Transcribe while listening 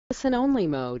listen-only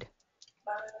mode.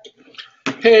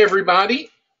 Hey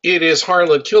everybody, it is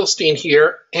Harlan Kilstein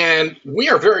here, and we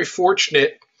are very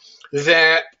fortunate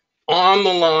that on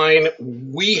the line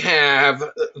we have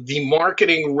the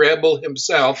marketing rebel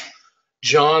himself,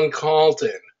 John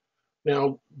Carlton.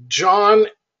 Now, John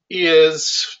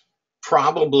is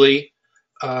probably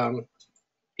in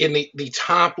the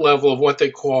top level of what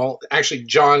they call, actually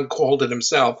John called it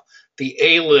himself, the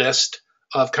A-list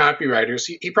of copywriters.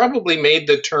 He probably made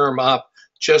the term up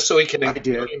just so he can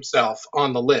include himself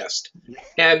on the list.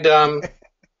 And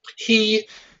he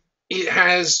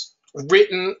has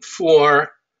written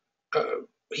for,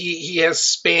 he has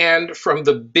spanned from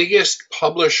the biggest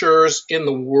publishers in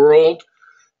the world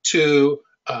to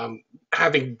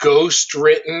having ghost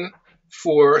written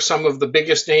for some of the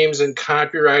biggest names in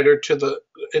copywriters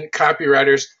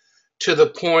to the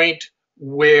point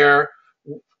where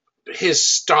his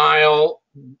style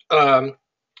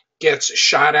gets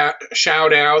shout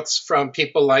outs from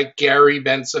people like Gary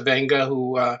Bensavenga,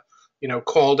 who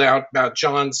called out about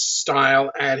John's style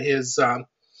at his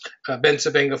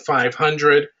Bensavenga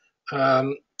 500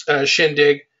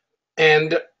 shindig,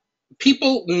 and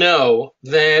people know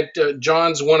that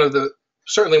John's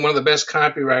certainly one of the best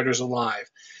copywriters alive.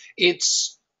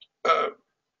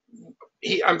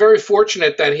 I'm very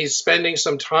fortunate that he's spending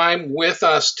some time with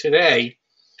us today.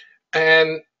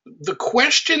 And the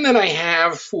question that I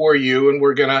have for you, and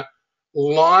we're going to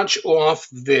launch off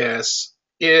this,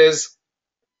 is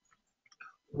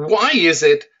why is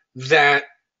it that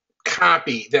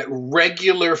copy that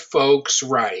regular folks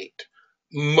write,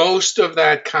 most of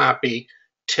that copy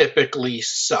typically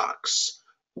sucks?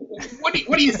 What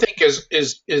do you think is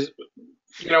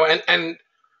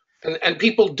and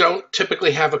people don't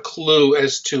typically have a clue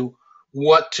as to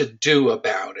what to do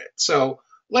about it. So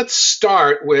let's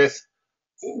start with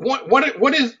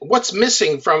what's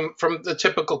missing from the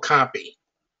typical copy.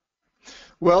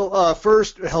 Well,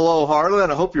 first, hello, Harlan.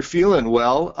 I hope you're feeling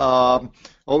well.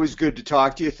 Always good to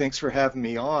talk to you. Thanks for having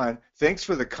me on. Thanks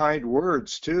for the kind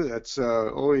words too. That's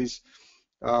always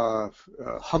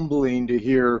humbling to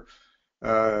hear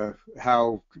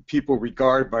how people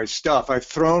regard my stuff. I've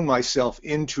thrown myself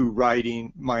into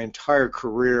writing my entire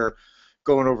career,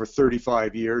 going over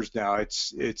 35 years now.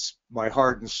 It's my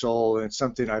heart and soul, and it's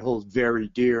something I hold very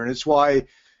dear, and it's why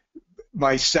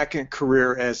my second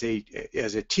career as a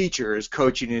teacher, as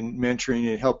coaching and mentoring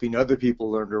and helping other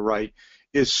people learn to write,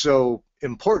 is so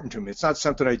important to me. It's not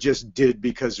something I just did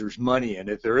because there's money in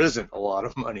it. There isn't a lot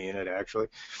of money in it, actually.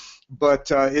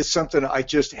 But it's something I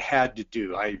just had to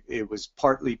do. It was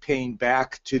partly paying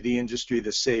back to the industry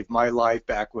that saved my life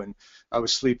back when I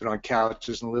was sleeping on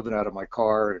couches and living out of my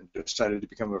car, and decided to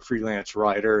become a freelance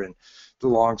writer, and the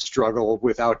long struggle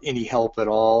without any help at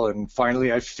all. And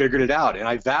finally I figured it out, and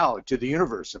I vowed to the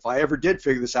universe, if I ever did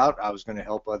figure this out, I was going to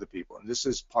help other people, and this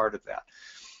is part of that.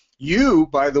 You,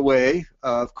 by the way,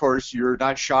 of course, you're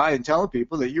not shy in telling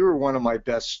people that you were one of my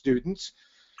best students.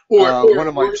 Or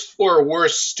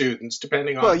worse students,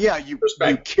 depending on. Well, yeah, you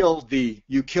killed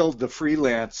the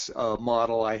freelance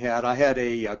model I had. I had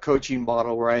a coaching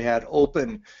model where I had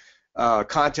open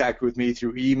contact with me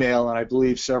through email and I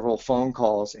believe several phone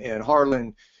calls. And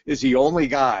Harlan is the only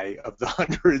guy of the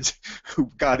hundreds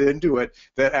who got into it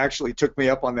that actually took me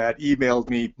up on that, emailed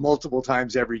me multiple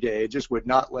times every day, just would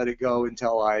not let it go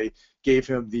until I gave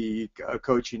him the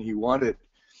coaching he wanted.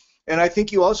 And I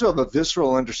think you also have a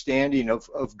visceral understanding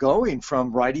of going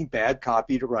from writing bad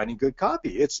copy to writing good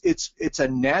copy. It's a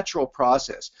natural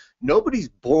process. Nobody's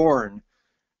born.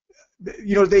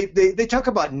 They talk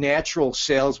about natural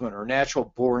salesmen or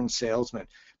natural born salesmen.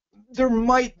 There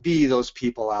might be those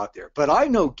people out there, but I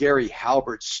know Gary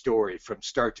Halbert's story from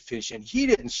start to finish, and he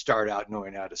didn't start out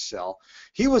knowing how to sell.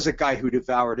 He was a guy who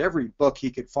devoured every book he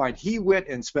could find. He went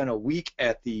and spent a week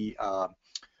at the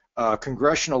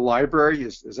Congressional Library,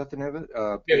 is that the name of it?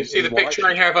 Yeah, you see the picture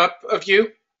I have up of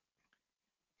you?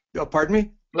 Oh, pardon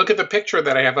me? Look at the picture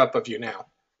that I have up of you now.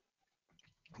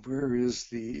 Where is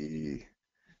the...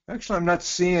 Actually, I'm not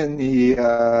seeing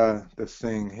the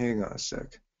thing. Hang on a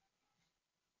sec.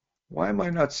 Why am I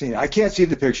not seeing it? I can't see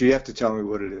the picture. You have to tell me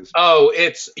what it is. Oh,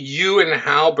 it's you and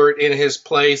Halbert in his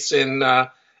place in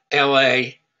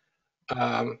L.A.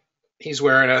 He's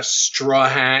wearing a straw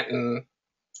hat and...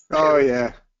 Oh,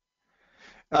 yeah.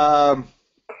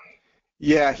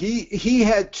 Yeah, he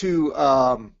had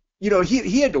to,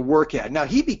 he had to work at it. Now,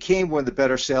 he became one of the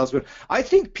better salesmen. I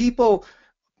think people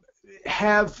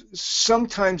have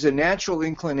sometimes a natural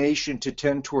inclination to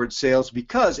tend towards sales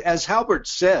because, as Halbert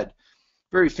said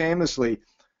very famously,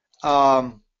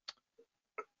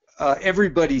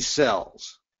 everybody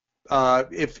sells.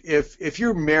 if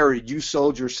you're married, you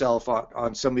sold yourself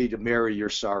on somebody to marry your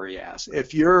sorry ass.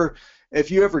 If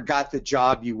you ever got the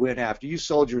job you went after, you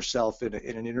sold yourself in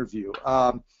an interview.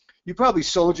 You probably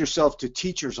sold yourself to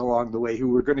teachers along the way who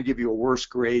were going to give you a worse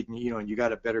grade, and and you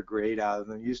got a better grade out of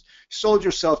them. You sold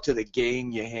yourself to the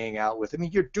gang you hang out with. I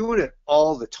mean, you're doing it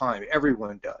all the time.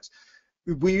 Everyone does.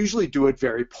 We usually do it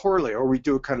very poorly, or we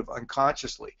do it kind of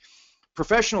unconsciously.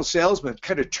 Professional salesmen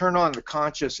kind of turn on the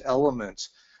conscious elements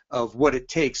of what it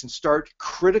takes and start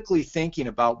critically thinking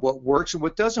about what works and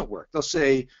what doesn't work. They'll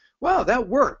say, wow, that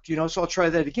worked, so I'll try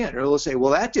that again. Or they'll say,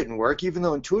 well, that didn't work, even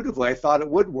though intuitively I thought it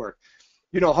would work.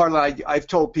 Harlan, I've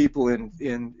told people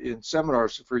in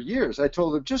seminars for years, I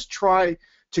told them, just try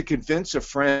to convince a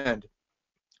friend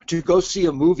to go see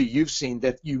a movie you've seen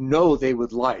that they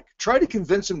would like. Try to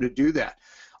convince them to do that.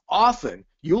 Often,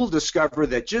 you'll discover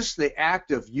that just the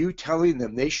act of you telling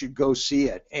them they should go see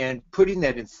it and putting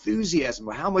that enthusiasm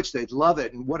of how much they'd love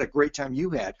it and what a great time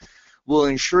you had will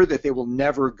ensure that they will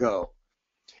never go.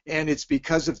 And it's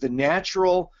because of the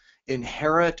natural,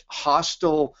 inherent,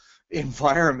 hostile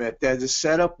environment that is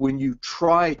set up when you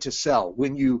try to sell,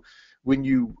 when you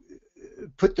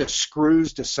put the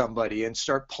screws to somebody and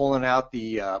start pulling out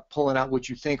what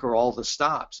you think are all the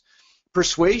stops.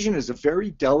 Persuasion is a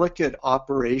very delicate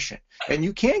operation, and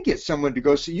you can get someone to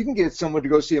go see. You can get someone to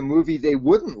go see a movie they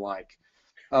wouldn't like,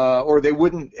 or they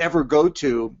wouldn't ever go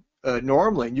to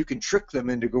normally, and you can trick them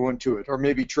into going to it. Or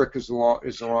maybe trick is the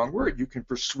wrong word. You can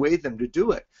persuade them to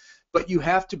do it, but you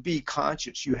have to be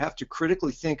conscious. You have to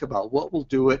critically think about what will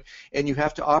do it, and you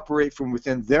have to operate from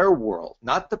within their world,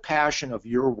 not the passion of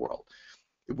your world.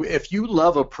 If you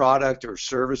love a product or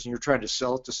service and you're trying to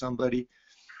sell it to somebody,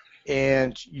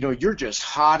 and you're just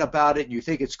hot about it and you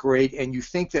think it's great, and you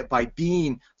think that by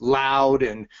being loud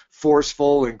and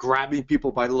forceful and grabbing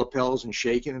people by the lapels and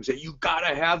shaking them, say, you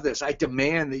gotta have this, I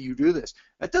demand that you do this.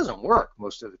 That doesn't work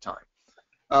most of the time.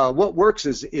 What works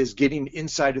is getting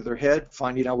inside of their head,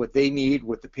 finding out what they need,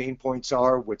 what the pain points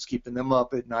are, what's keeping them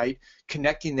up at night,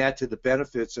 connecting that to the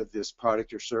benefits of this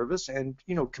product or service, and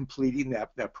completing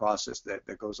that process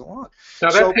that goes along.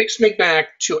 Now that takes me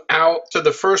back to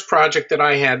the first project that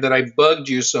I had that I bugged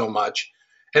you so much,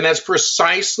 and that's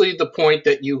precisely the point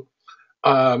that you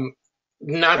Are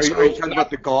you talking about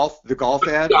the golf ad?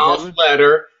 The golf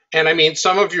letter, and I mean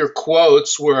some of your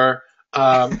quotes were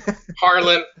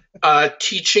Harlan,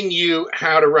 teaching you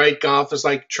how to write golf is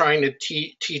like trying to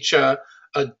teach a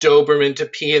Doberman to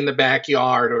pee in the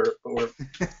backyard or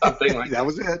something like that.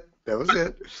 That was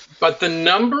it. But the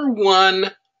number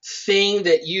one thing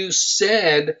that you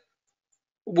said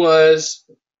was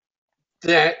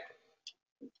that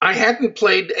I hadn't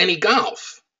played any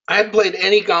golf. I hadn't played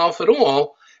any golf at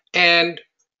all, and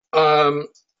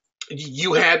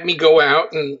you had me go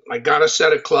out, and I got a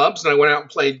set of clubs, and I went out and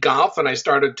played golf, and I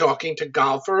started talking to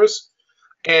golfers,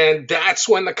 and that's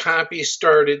when the copy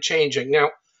started changing.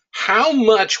 Now, how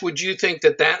much would you think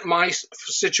that my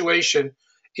situation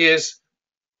is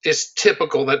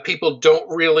typical, that people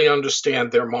don't really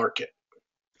understand their market?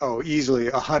 Oh, easily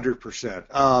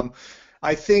 100%.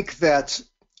 I think that's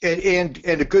and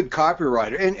a good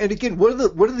copywriter. And again, what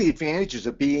are the advantages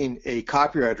of being a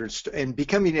copywriter and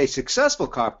becoming a successful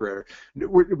copywriter?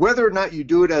 Whether or not you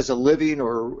do it as a living,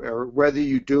 or whether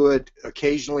you do it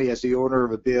occasionally as the owner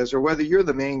of a biz, or whether you're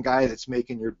the main guy that's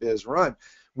making your biz run,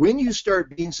 when you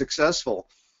start being successful,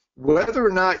 whether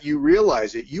or not you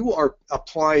realize it, you are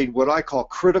applying what I call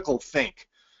critical think.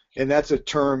 And that's a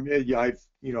term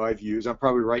I've used. I'm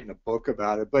probably writing a book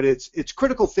about it, but it's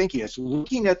critical thinking. It's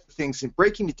looking at things and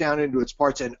breaking it down into its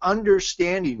parts and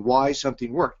understanding why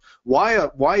something worked,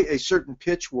 why a certain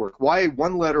pitch worked, why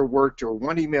one letter worked or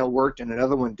one email worked and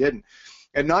another one didn't,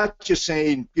 and not just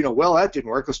saying, well, that didn't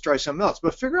work, let's try something else,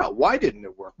 but figure out why didn't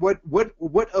it work.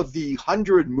 What of the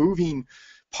 100 moving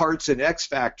parts and X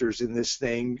factors in this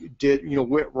thing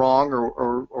went wrong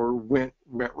or went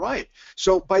right?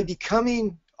 So by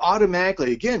becoming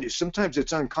automatically, again, sometimes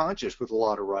it's unconscious with a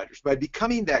lot of writers, by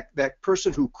becoming that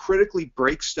person who critically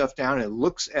breaks stuff down and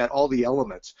looks at all the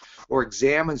elements, or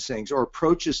examines things, or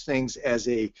approaches things as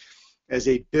a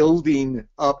building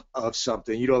up of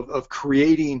something, of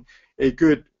creating a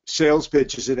good sales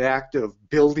pitch is an act of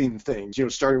building things,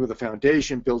 starting with a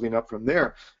foundation, building up from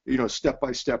there,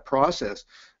 step-by-step process.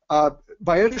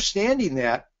 By understanding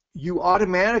that, you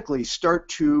automatically start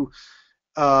to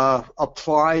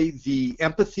apply the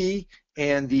empathy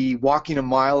and the walking a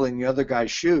mile in the other guy's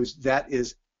shoes that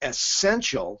is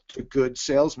essential to good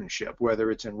salesmanship, whether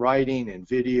it's in writing, in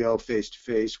video,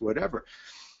 face-to-face, whatever.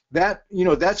 that,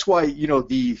 that's why,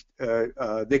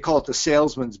 they call it the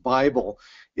salesman's Bible,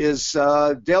 is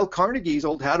Dale Carnegie's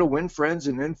old How to Win Friends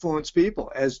and Influence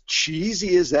People. As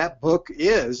cheesy as that book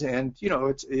is, and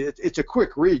it's a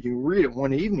quick read, you can read it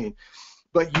one evening,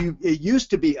 but it used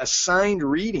to be assigned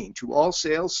reading to all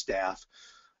sales staff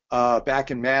back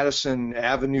in Madison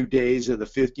Avenue days of the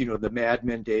 50s, the Mad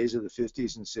Men days of the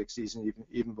 50s and 60s, and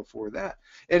even before that.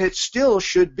 And it still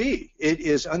should be. It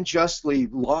is unjustly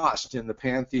lost in the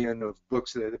pantheon of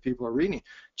books that people are reading.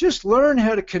 Just learn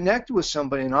how to connect with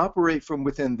somebody and operate from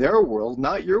within their world,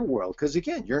 not your world. Because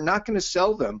again, you're not going to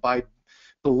sell them by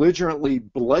belligerently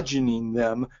bludgeoning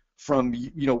them from,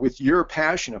 with your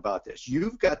passion about this.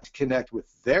 You've got to connect with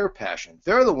their passion.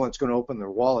 They're the ones going to open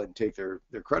their wallet and take their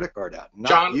credit card out, not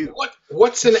John, you.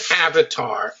 what's an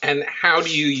avatar, and how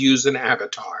do you use an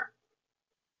avatar?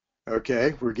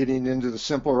 Okay, we're getting into the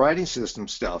simple writing system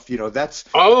stuff. That's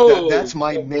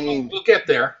my main. We'll get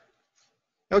there.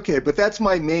 Okay, but that's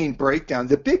my main breakdown.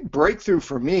 The big breakthrough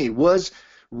for me was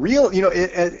real,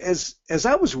 as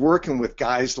I was working with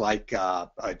guys like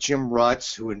Jim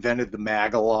Rutz, who invented the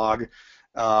Magalog,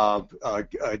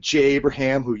 Jay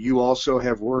Abraham, who you also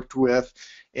have worked with,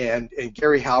 and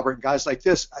Gary Halbert, guys like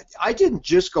this, I didn't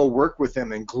just go work with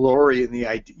them and glory in the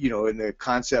idea, in the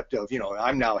concept of,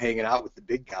 I'm now hanging out with the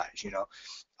big guys.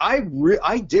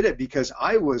 I did it because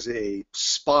I was a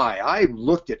spy. I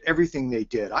looked at everything they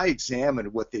did. I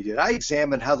examined what they did. I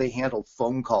examined how they handled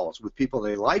phone calls with people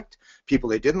they liked, people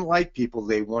they didn't like, people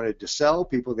they wanted to sell,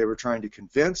 people they were trying to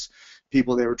convince,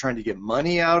 people they were trying to get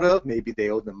money out of. Maybe they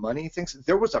owed them money, things.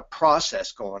 There was a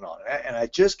process going on, and I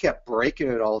just kept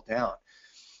breaking it all down.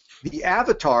 The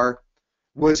avatar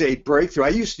was a breakthrough. I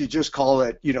used to just call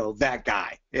it, that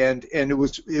guy. And it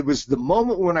was the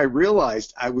moment when I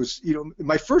realized I was,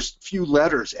 my first few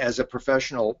letters as a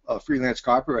professional freelance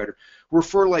copywriter were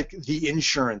for like the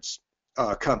insurance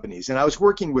companies. And I was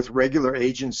working with regular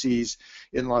agencies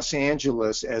in Los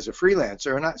Angeles as a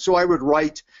freelancer. And so I would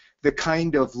write the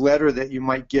kind of letter that you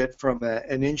might get from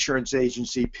an insurance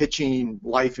agency pitching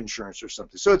life insurance or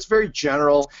something. So it's very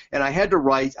general. And I had to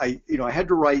write, I had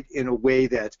to write in a way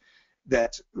that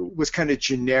was kind of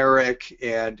generic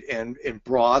and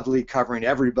broadly covering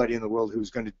everybody in the world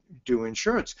who's going to do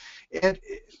insurance. And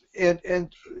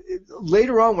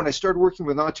later on, when I started working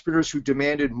with entrepreneurs who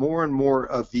demanded more and more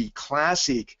of the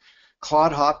classic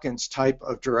Claude Hopkins type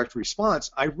of direct response,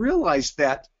 I realized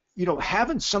that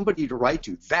having somebody to write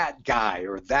to, that guy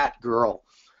or that girl,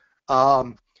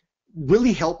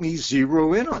 really helped me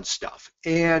zero in on stuff.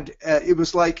 And it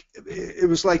was like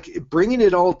bringing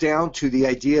it all down to the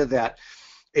idea that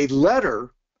a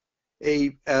letter,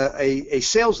 a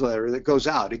sales letter that goes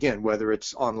out, again, whether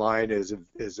it's online as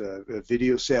a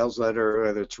video sales letter,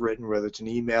 whether it's written, whether it's an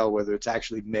email, whether it's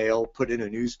actually mail, put in a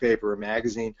newspaper or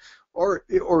magazine, or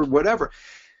whatever,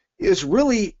 is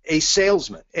really a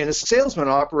salesman. And a salesman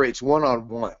operates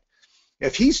one-on-one.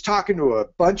 If he's talking to a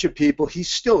bunch of people, he's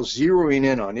still zeroing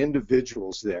in on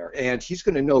individuals there, and he's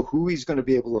going to know who he's going to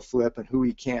be able to flip and who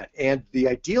he can't. And the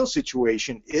ideal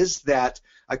situation is that,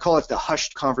 I call it the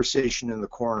hushed conversation in the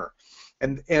corner.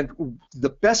 And the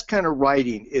best kind of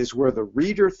writing is where the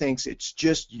reader thinks it's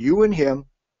just you and him,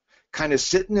 kind of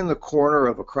sitting in the corner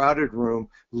of a crowded room,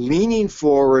 leaning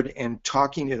forward and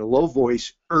talking in a low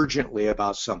voice urgently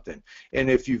about something. And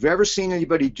if you've ever seen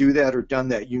anybody do that or done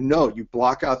that, you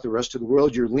block out the rest of the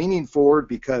world. You're leaning forward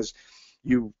because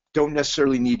you don't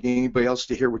necessarily need anybody else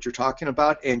to hear what you're talking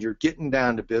about, and you're getting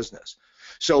down to business.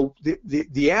 So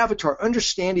the avatar,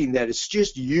 understanding that it's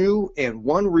just you and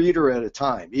one reader at a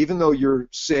time, even though your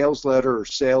sales letter or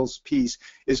sales piece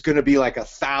is going to be like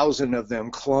 1,000 of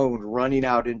them cloned running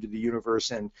out into the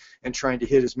universe and trying to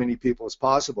hit as many people as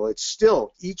possible, it's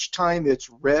still, each time it's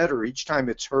read or each time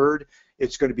it's heard,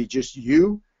 it's going to be just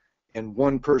you and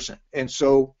one person. And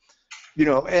so,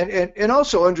 and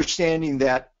also understanding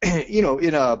that, in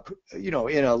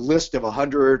a list of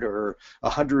 100 or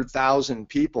 100,000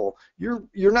 people, you're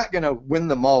not going to win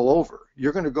them all over.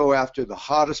 You're going to go after the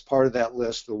hottest part of that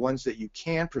list, the ones that you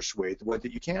can persuade, the ones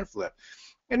that you can flip.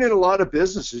 And in a lot of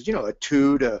businesses, a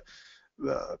 2 to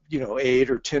 8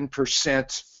 or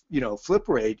 10% flip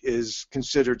rate is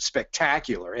considered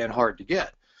spectacular and hard to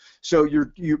get. So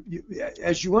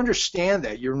as you understand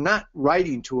that, you're not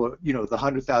writing to the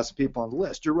 100,000 people on the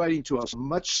list. You're writing to a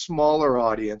much smaller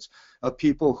audience of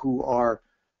people who are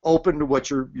open to what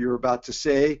you're about to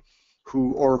say,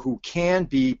 who can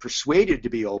be persuaded to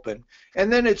be open.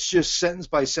 And then it's just sentence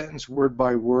by sentence, word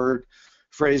by word,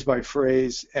 phrase by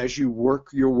phrase, as you work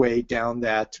your way down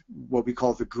that, what we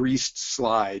call the greased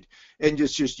slide, and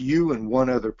it's just you and one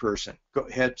other person. Go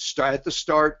ahead, start at the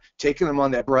start, taking them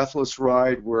on that breathless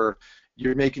ride where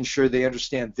you're making sure they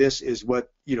understand this is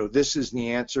what, this is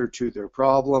the answer to their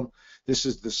problem, this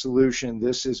is the solution,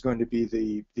 this is going to be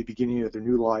the beginning of their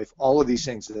new life, all of these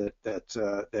things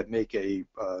that make a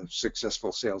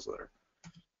successful sales letter.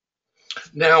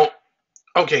 Now,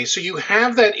 okay, so you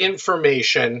have that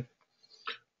information.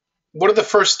 What are the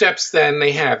first steps then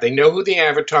they have? They know who the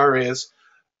avatar is.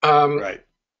 Right.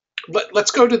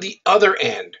 Let's go to the other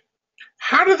end.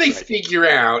 How do they figure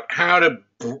out how to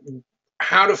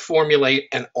formulate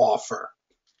an offer?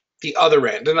 The other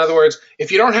end. In other words,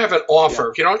 if you don't have an offer,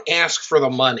 if you don't ask for the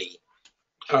money,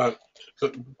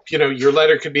 your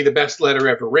letter could be the best letter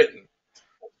ever written.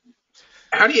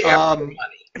 How do you ask for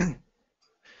money?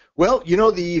 Well,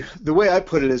 the way I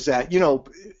put it is that,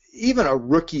 even a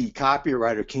rookie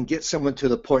copywriter can get someone to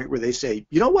the point where they say,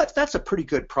 you know what, that's a pretty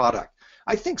good product.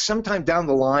 I think sometime down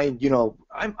the line,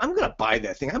 I'm going to buy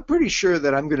that thing. I'm pretty sure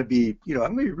that I'm going to be,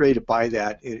 I'm going to be ready to buy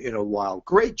that in a while.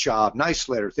 Great job. Nice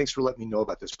letter. Thanks for letting me know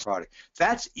about this product.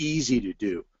 That's easy to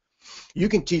do. You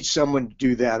can teach someone to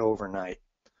do that overnight.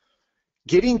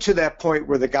 Getting to that point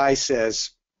where the guy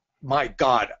says, my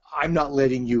God, I'm not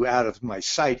letting you out of my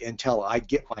sight until I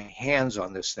get my hands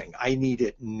on this thing. I need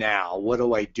it now. What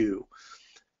do I do?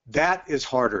 That is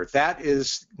harder. That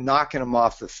is knocking them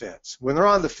off the fence. When they're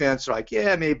on the fence, they're like,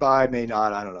 yeah, I may buy, may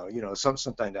not, I don't know,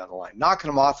 sometime down the line. Knocking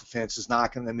them off the fence is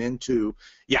knocking them into,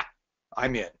 yeah,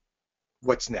 I'm in.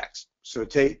 What's next? So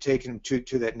taking them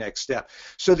to that next step.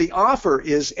 So the offer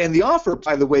is, and the offer,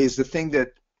 by the way, is the thing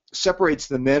that separates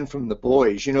the men from the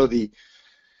boys. There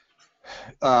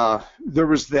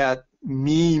was that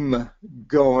meme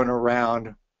going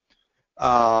around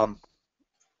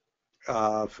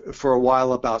for a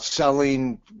while about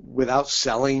selling without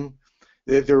selling.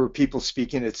 There were people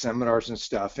speaking at seminars and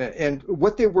stuff, and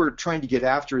what they were trying to get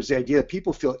after is the idea that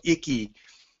people feel icky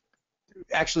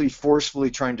actually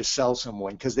forcefully trying to sell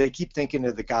someone because they keep thinking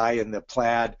of the guy in the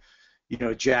plaid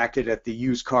jacket at the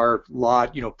used car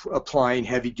lot, applying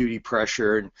heavy-duty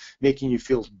pressure and making you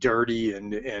feel dirty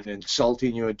and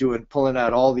insulting you and pulling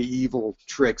out all the evil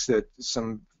tricks that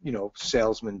some,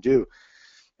 salesmen do.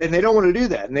 And they don't want to do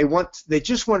that. And they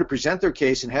just want to present their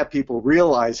case and have people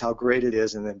realize how great it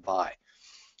is and then buy.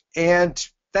 And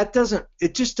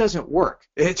it just doesn't work.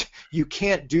 You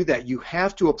can't do that. You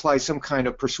have to apply some kind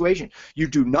of persuasion. You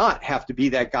do not have to be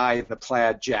that guy in the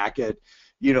plaid jacket,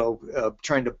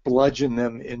 trying to bludgeon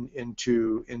them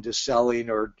into selling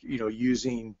or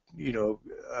using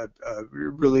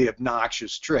really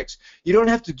obnoxious tricks. You don't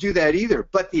have to do that either.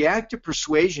 But the act of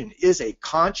persuasion is a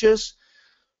conscious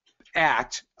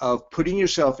act of putting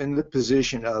yourself in the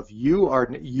position of you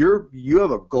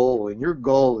have a goal, and your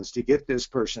goal is to get this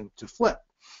person to flip,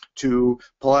 to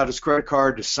pull out his credit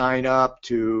card, to sign up,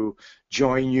 to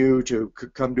join you, to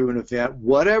come to an event,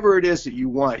 whatever it is that you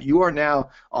want. You are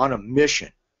now on a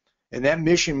mission, and that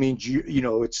mission means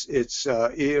it's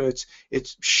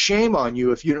shame on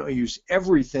you if you don't use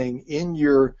everything in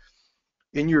your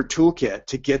toolkit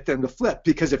to get them to flip.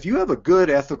 Because if you have a good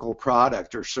ethical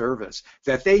product or service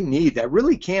that they need that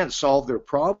really can't solve their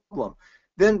problem,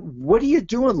 then what are you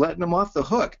doing letting them off the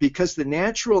hook? Because the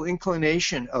natural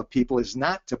inclination of people is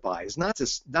not to buy, is not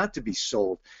to be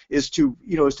sold, is to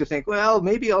think, well,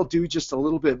 maybe I'll do just a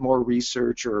little bit more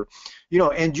research, or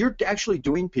and you're actually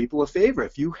doing people a favor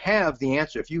if you have the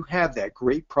answer, if you have that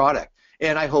great product.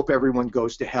 And I hope everyone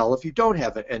goes to hell if you don't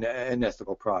have an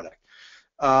ethical product.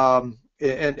 And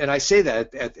I say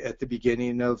that at the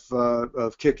beginning of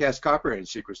Kick-Ass Copywriting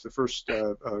Secrets, the first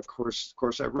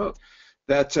course I wrote.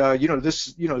 That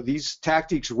these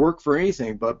tactics work for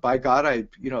anything, but by God, I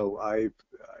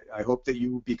hope that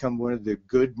you become one of the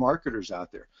good marketers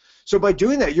out there. So by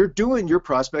doing that, you're doing your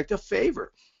prospect a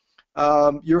favor.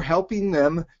 You're helping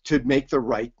them to make the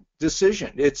right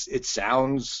decision. It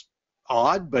sounds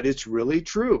odd, but it's really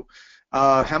true.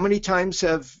 How many times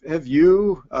have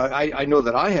you, I know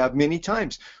that I have many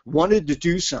times, wanted to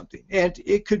do something, and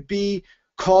it could be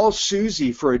call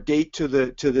Susie for a date to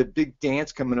the big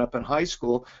dance coming up in high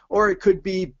school, or it could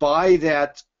be buy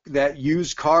that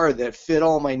used car that fit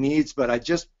all my needs, but I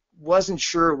just wasn't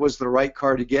sure it was the right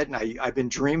car to get, and I've been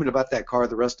dreaming about that car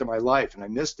the rest of my life, and I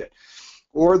missed it.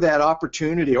 Or that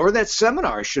opportunity, or that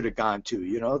seminar I should have gone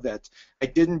to, that I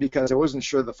didn't because I wasn't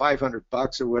sure the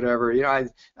 $500 or whatever. I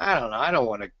don't know. I don't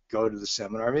want to go to the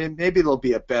seminar. I mean, maybe there'll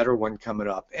be a better one coming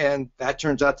up, and that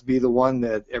turns out to be the one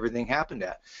that everything happened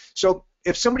at. So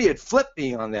if somebody had flipped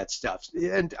me on that stuff,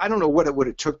 and I don't know what it would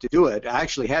have took to do it. I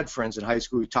actually had friends in high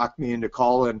school who talked me into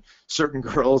calling certain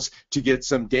girls to get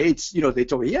some dates. They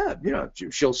told me, yeah,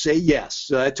 she'll say yes.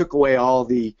 So that took away all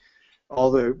the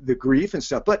grief and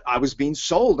stuff. But I was being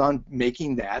sold on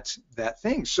making that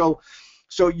thing. So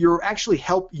you're actually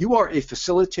you are a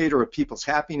facilitator of people's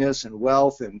happiness and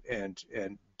wealth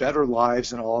and better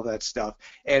lives and all that stuff.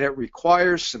 And it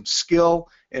requires some skill,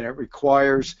 and it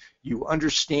requires you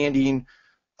understanding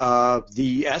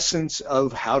the essence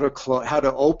of how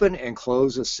to open and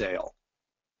close a sale.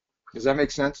 Does that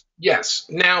make sense? Yes.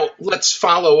 Now let's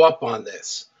follow up on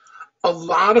this. A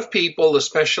lot of people,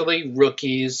 especially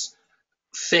rookies,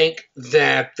 think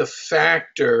that the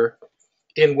factor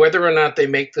in whether or not they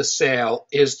make the sale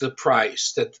is the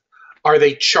price. That are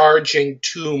they charging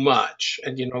too much?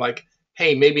 And like,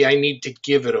 hey, maybe I need to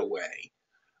give it away.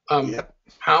 Yep.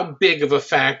 How big of a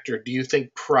factor do you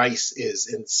think price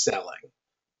is in selling?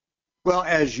 Well,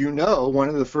 as you know, one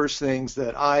of the first things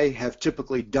that I have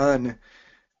typically done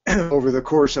over the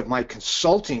course of my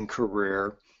consulting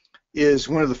career is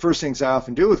one of the first things I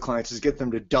often do with clients is get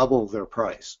them to double their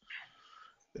price.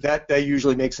 That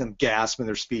usually makes them gasp and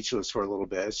they're speechless for a little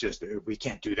bit. It's just, we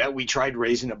can't do that. We tried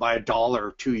raising it by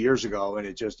 $1 2 years ago, and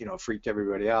it just freaked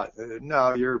everybody out.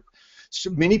 No,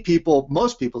 many people,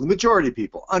 most people, the majority of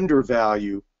people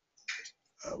undervalue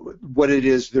what it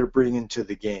is they're bringing to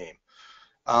the game.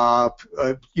 I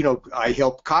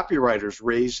help copywriters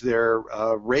raise their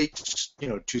rates,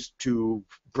 to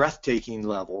breathtaking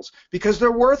levels because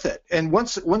they're worth it. And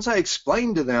once I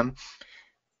explain to them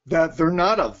that they're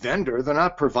not a vendor, they're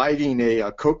not providing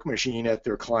a Coke machine at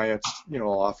their client's,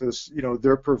 office.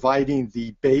 They're providing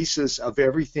the basis of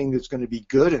everything that's going to be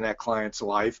good in that client's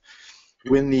life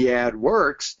when the ad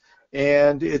works.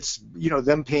 And it's,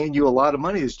 them paying you a lot of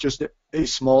money is just a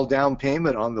small down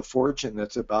payment on the fortune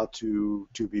that's about to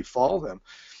befall them.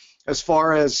 As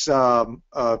far as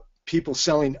people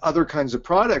selling other kinds of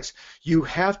products, you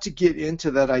have to get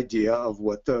into that idea of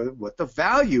what the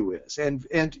value is. And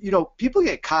people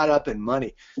get caught up in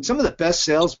money. Some of the best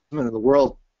salesmen in the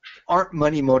world aren't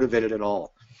money motivated at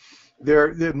all.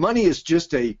 The money is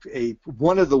just a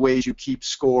one of the ways you keep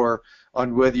score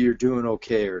on whether you're doing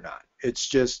okay or not. It's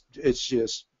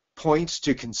just points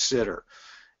to consider.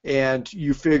 And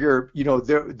you figure,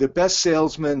 the best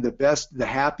salesmen, the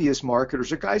happiest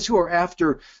marketers are guys who are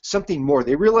after something more.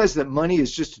 They realize that money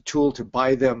is just a tool to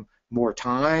buy them more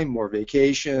time, more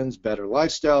vacations, better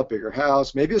lifestyle, bigger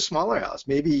house, maybe a smaller house,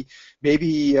 maybe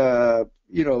all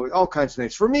kinds of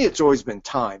things. For me, it's always been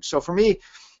time. So for me,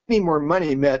 more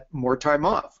money meant more time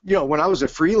off. When I was a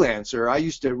freelancer, I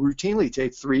used to routinely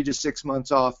take 3 to 6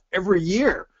 months off every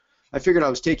year. I figured I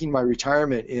was taking my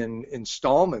retirement in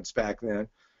installments back then.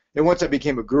 And once I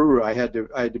became a guru, I had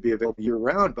to be available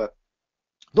year-round. But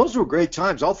those were great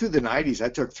times. All through the 90s, I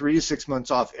took 3 to 6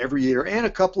 months off every year and a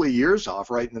couple of years off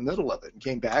right in the middle of it, and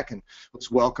came back and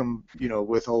was welcomed,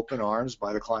 with open arms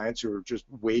by the clients who were just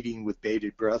waiting with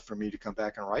bated breath for me to come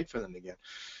back and write for them again.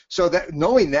 So that,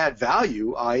 knowing that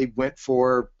value, I went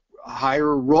for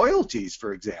higher royalties,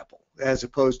 for example, as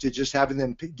opposed to just having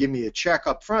them give me a check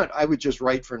up front. I would just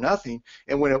write for nothing,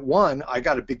 and when it won, I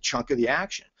got a big chunk of the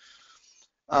action.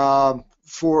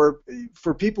 For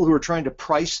people who are trying to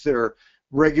price their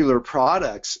regular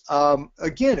products,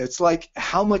 again, it's like,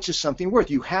 how much is something worth?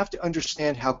 You have to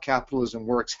understand how capitalism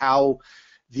works, how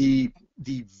the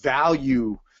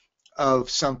value of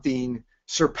something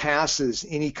surpasses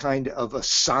any kind of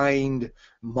assigned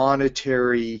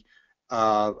monetary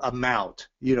amount.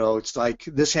 It's like,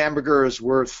 this hamburger is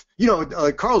worth,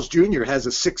 like Carl's Jr. has a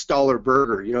 $6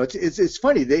 burger. It's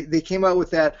funny. They came out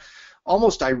with that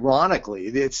almost ironically.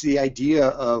 It's the idea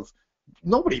of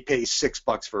nobody pays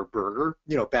 $6 for a burger,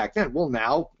 back then. Well,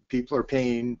 now people are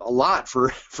paying a lot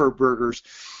for burgers,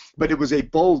 but it was a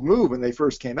bold move when they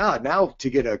first came out. Now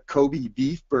to get a Kobe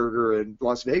beef burger in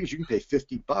Las Vegas, you can pay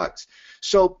 $50.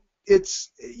 So it's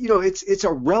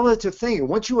a relative thing. And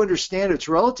once you understand it's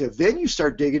relative, then you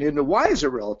start digging into why is it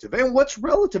relative and what's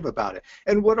relative about it,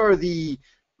 and what are the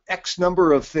X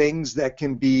number of things that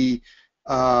can be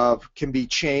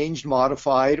changed,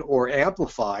 modified, or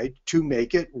amplified to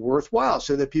make it worthwhile,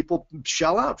 so that people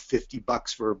shell out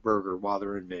 $50 for a burger while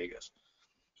they're in Vegas.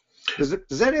 Does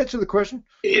that answer the question?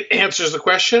 It answers the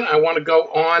question. I want to go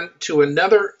on to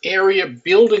another area,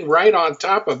 building right on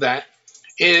top of that,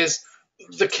 is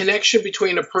the connection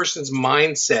between a person's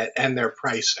mindset and their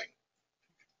pricing.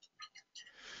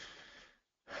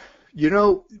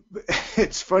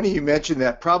 It's funny you mentioned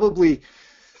that. Probably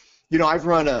I've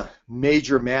run a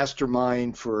major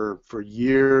mastermind for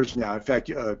years now. In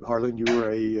fact, Harlan, you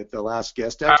were the last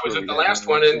guest I expert was at we the had last on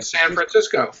one in in San San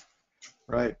Francisco. Francisco.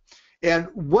 Right. And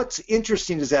what's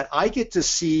interesting is that I get to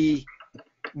see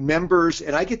members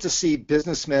and I get to see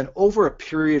businessmen over a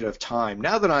period of time.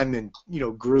 Now that I'm in,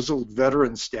 grizzled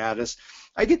veteran status,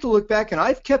 I get to look back, and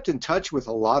I've kept in touch with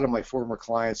a lot of my former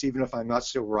clients, even if I'm not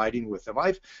still writing with them.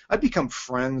 I've become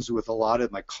friends with a lot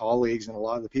of my colleagues and a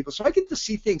lot of the people, so I get to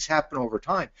see things happen over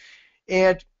time.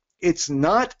 And it's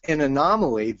not an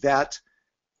anomaly that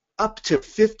up to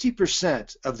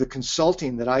 50% of the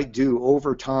consulting that I do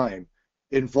over time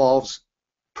involves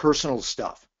personal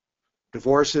stuff.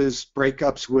 Divorces,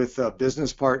 breakups with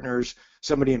business partners,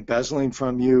 somebody embezzling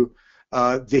from you,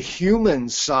 the human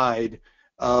side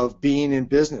of being in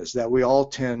business that we all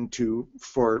tend to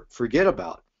forget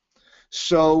about.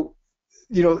 So,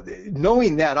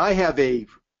 knowing that I have a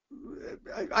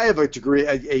degree,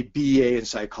 a BA in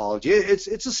psychology, it's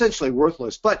essentially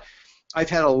worthless, but I've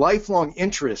had a lifelong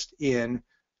interest in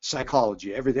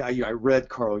psychology. Everything I read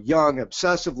Carl Jung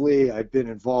obsessively. I've been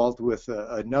involved with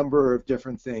a number of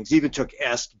different things. Even took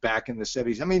EST back in the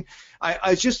 70s. I mean,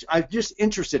 I'm just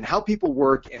interested in how people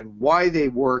work and why they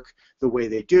work the way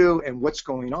they do and what's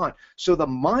going on. So the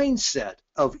mindset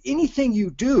of anything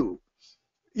you do,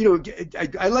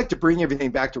 I like to bring everything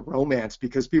back to romance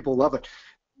because people love it.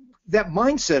 That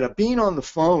mindset of being on the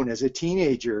phone as a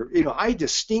teenager, I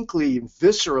distinctly and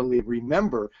viscerally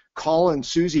remember calling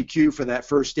Susie Q for that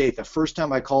first date. The first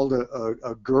time I called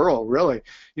a girl, really,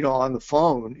 on the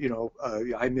phone.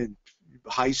 I'm in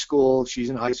high school, she's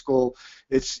in high school.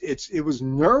 It was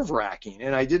nerve-wracking,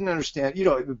 and I didn't understand,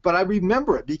 but I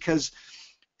remember it because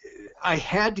I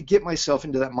had to get myself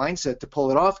into that mindset to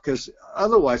pull it off, because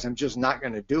otherwise I'm just not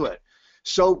going to do it.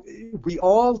 So we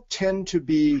all tend to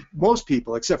be, most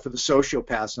people, except for the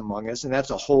sociopaths among us, and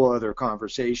that's a whole other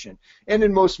conversation. And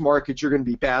in most markets, you're going to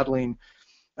be battling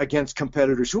against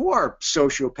competitors who are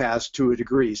sociopaths to a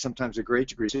degree, sometimes a great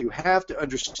degree. So you have to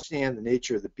understand the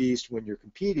nature of the beast when you're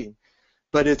competing.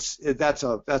 But that's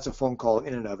a phone call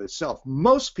in and of itself.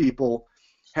 Most people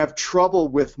have trouble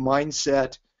with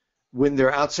mindset when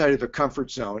they're outside of their comfort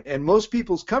zone. And most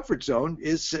people's comfort zone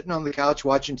is sitting on the couch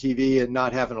watching TV and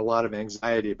not having a lot of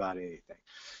anxiety about anything.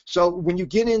 So when you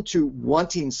get into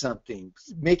wanting something,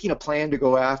 making a plan to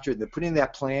go after it, and putting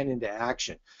that plan into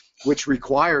action, which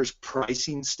requires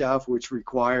pricing stuff, which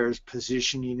requires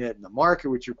positioning it in the market,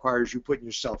 which requires you putting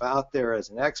yourself out there as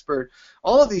an expert,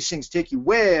 all of these things take you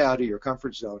way out of your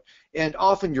comfort zone, and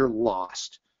often you're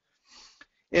lost.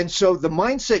 And so the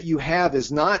mindset you have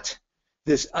is not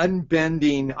this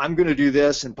unbending, I'm going to do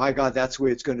this, and by God, that's the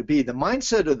way it's going to be. The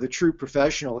mindset of the true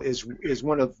professional is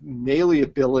one of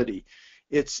malleability.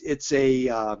 It's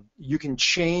a you can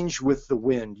change with the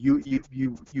wind. You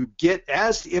get,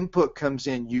 as the input comes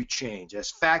in, you change.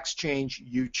 As facts change,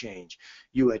 you change.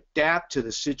 You adapt to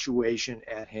the situation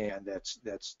at hand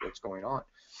that's going on.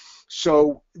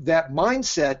 So that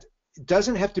mindset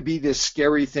doesn't have to be this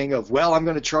scary thing of, well, I'm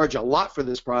going to charge a lot for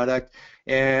this product,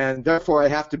 and therefore I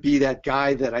have to be that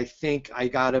guy that I think I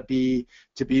got to be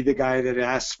the guy that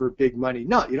asks for big money.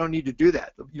 No, you don't need to do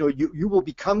that. You will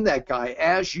become that guy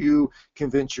as you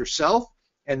convince yourself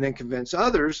and then convince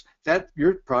others that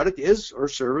your product is or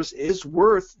service is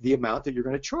worth the amount that you're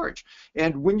going to charge.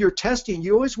 And when you're testing,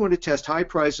 you always want to test high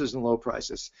prices and low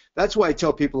prices. That's why I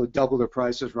tell people to double their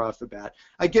prices right off the bat.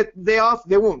 They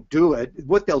won't do it.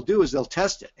 What they'll do is they'll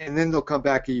test it, and then they'll come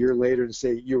back a year later and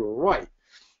say you were right.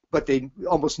 But they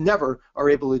almost never are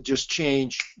able to just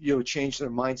change their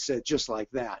mindset just like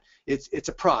that. It's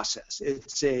a process.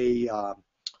 It's a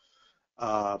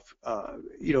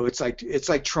it's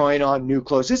like trying on new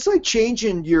clothes. It's like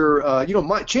changing your,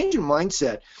 changing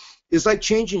mindset is like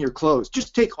changing your clothes.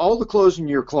 Just take all the clothes in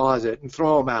your closet and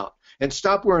throw them out, and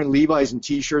stop wearing Levi's and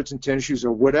T-shirts and tennis shoes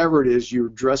or whatever it is your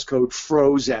dress code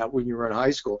froze at when you were in high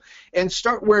school, and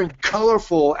start wearing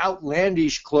colorful,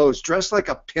 outlandish clothes. Dress like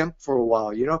a pimp for a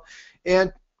while,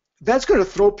 and that's going to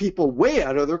throw people way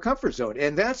out of their comfort zone.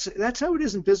 And that's how it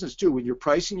is in business too. When you're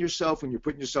pricing yourself, when you're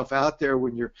putting yourself out there,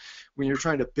 when you're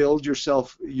trying to build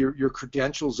yourself, your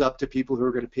credentials up to people who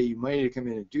are going to pay you money to come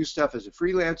in and do stuff as a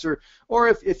freelancer, or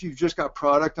if you've just got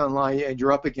product online and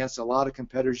you're up against a lot of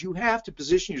competitors, you have to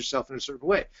position yourself in a certain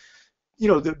way.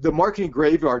 The marketing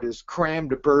graveyard is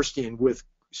crammed to bursting with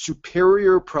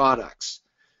superior products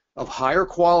of higher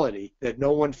quality that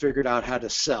no one figured out how to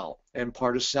sell. And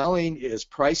part of selling is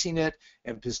pricing it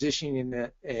and positioning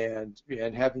it, and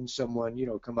having someone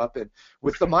come up and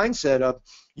with the mindset of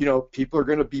people are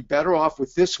going to be better off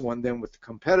with this one than with the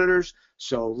competitors,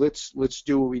 so let's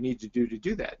do what we need to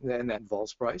do that, and that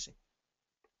involves pricing.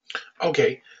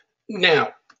 Okay.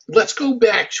 Now, let's go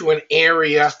back to an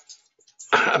area.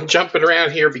 I'm jumping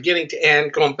around here, beginning to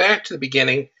end, going back to the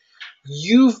beginning.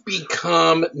 You've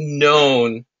become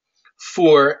known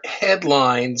for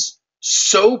headlines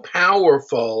so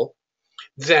powerful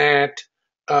that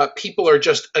people are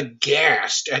just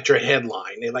aghast at your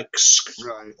headline. They're like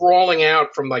Right. scrawling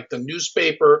out from like the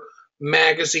newspaper,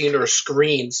 magazine, or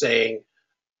screen saying,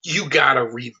 "You got to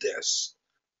read this."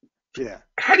 Yeah.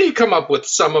 How do you come up with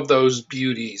some of those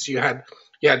beauties? You had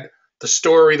the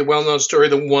story, the well-known story,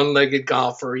 the one-legged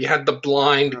golfer. You had the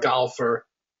blind Right. golfer.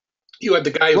 You had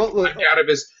the guy who Well, look,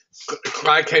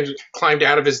 climbed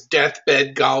out of his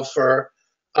deathbed golfer.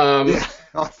 Um, yeah,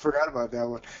 I forgot about that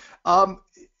one. Um,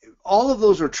 all of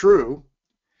those are true.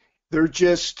 They're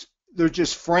just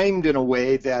framed in a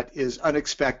way that is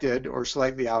unexpected or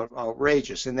slightly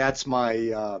outrageous, and that's my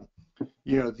you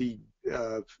know the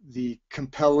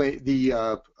compelling you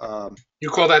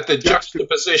call that the juxtap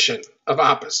juxtaposition of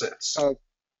opposites.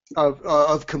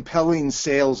 of compelling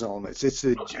sales elements. It's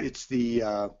the Okay. it's the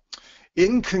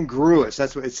incongruous.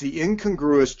 That's what it's the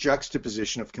incongruous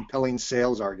juxtaposition of compelling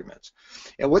sales arguments.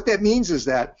 And what that means is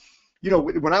that,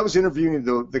 when I was interviewing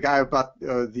the guy about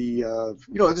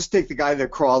just take the guy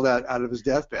that crawled out of his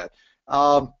deathbed.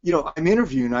 I'm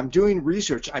interviewing, I'm doing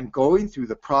research, I'm going through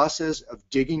the process of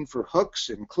digging for hooks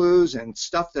and clues and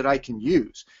stuff that I can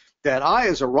use that I,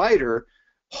 as a writer,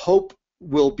 hope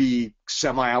will be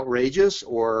semi-outrageous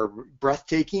or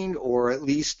breathtaking or at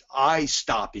least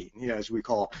eye-stopping, as we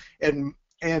call it.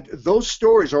 And those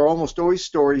stories are almost always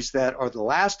stories that are the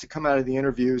last to come out of the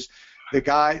interviews. The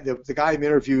guy I'm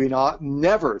interviewing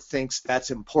never thinks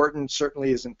that's important,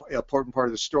 certainly isn't an important part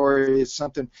of the story. It's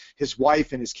something his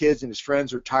wife and his kids and his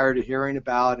friends are tired of hearing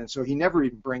about, and so he never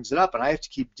even brings it up, and I have to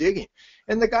keep digging.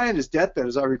 And the guy on his deathbed,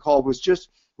 as I recall,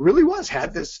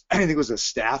 had this, I think it was a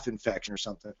staph infection or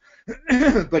something,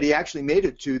 but he actually made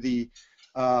it to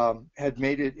had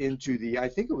made it into I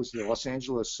think it was the Los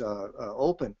Angeles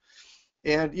Open.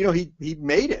 And he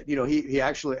made it. He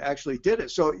actually did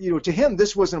it. So to him,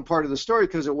 this wasn't a part of the story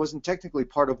because it wasn't technically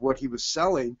part of what he was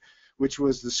selling, which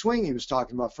was the swing he was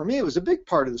talking about. For me, it was a big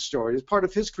part of the story. It was part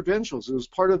of his credentials. It was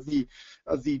part of the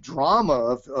drama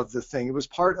of the thing. It was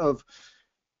part of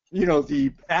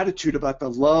the attitude about the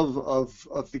love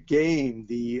of the game,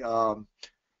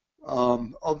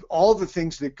 of all the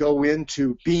things that go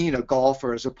into being a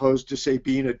golfer as opposed to, say,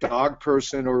 being a dog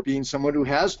person or being someone who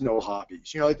has no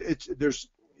hobbies. There's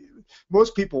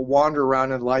most people wander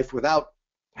around in life without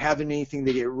having anything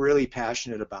they get really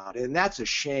passionate about, and that's a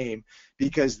shame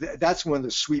because that's one of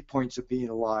the sweet points of being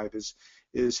alive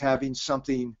is having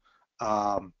something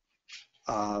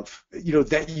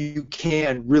that you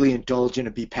can really indulge in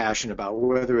and be passionate about,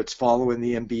 whether it's following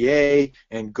the NBA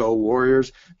and go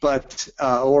Warriors, but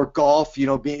or golf,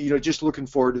 just looking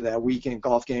forward to that weekend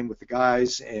golf game with the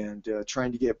guys and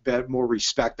trying to get more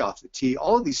respect off the tee.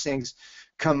 All of these things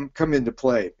come into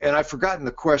play. And I've forgotten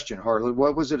the question, Harlan.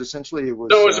 What was it essentially? It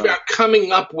was. So it's about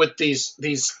coming up with these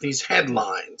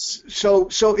headlines. So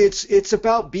it's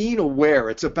about being aware.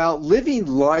 It's about living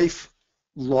life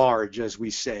large, as we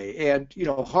say. And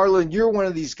Harlan, you're one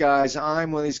of these guys.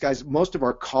 I'm one of these guys. Most of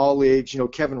our colleagues,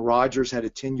 Kevin Rogers had a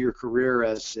 10-year career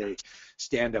as a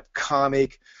stand-up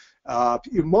comic.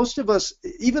 Most of us,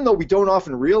 even though we don't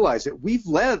often realize it, we've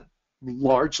led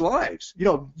large lives.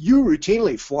 You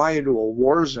routinely fly into a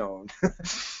war zone.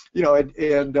 There's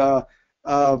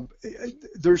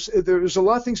a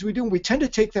lot of things we do, and we tend to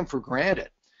take them for granted.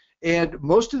 And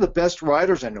most of the best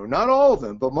writers I know, not all of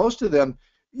them, but most of them,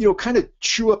 kind of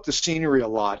chew up the scenery a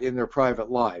lot in their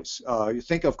private lives. You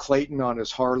think of Clayton on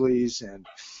his Harleys and,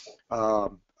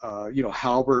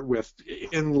 Halbert with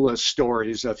endless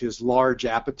stories of his large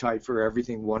appetite for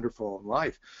everything wonderful in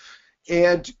life.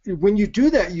 And when you do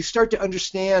that, you start to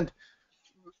understand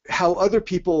how other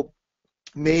people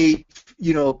may,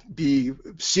 be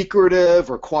secretive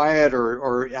or quiet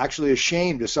or actually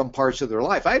ashamed of some parts of their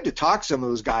life. I had to talk some of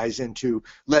those guys into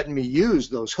letting me use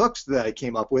those hooks that I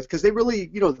came up with because they really,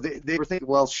 they were thinking,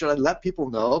 well, should I let people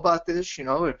know about this?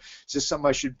 Is this something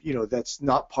I should, that's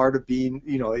not part of being,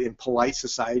 in polite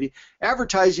society?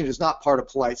 Advertising is not part of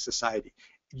polite society.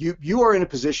 You are in a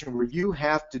position where you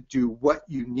have to do what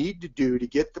you need to do to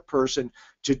get the person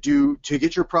to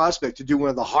get your prospect to do one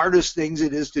of the hardest things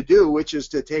it is to do, which is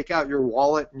to take out your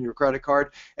wallet and your credit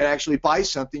card and actually buy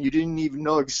something you didn't even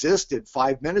know existed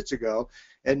 5 minutes ago.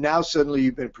 And now suddenly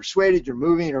you've been persuaded, you're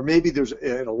moving, or maybe there's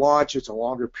at a launch, it's a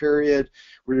longer period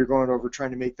where you're going over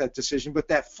trying to make that decision. But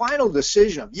that final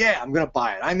decision of, yeah, I'm going to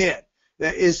buy it, I'm in,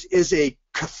 that is a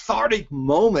cathartic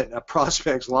moment in a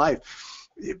prospect's life.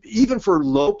 even for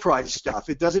low price stuff,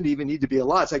 it doesn't even need to be a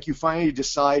lot. It's like you finally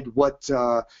decide what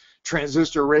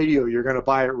transistor radio you're going to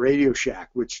buy at Radio Shack,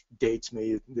 which dates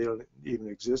me. They don't even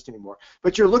exist anymore.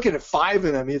 But you're looking at 5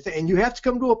 of them, and you have to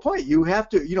come to a point. You have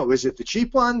to, is it the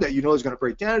cheap one that you know is going to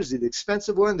break down? Is it the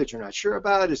expensive one that you're not sure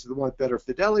about? Is it the one with better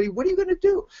fidelity? What are you going to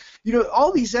do?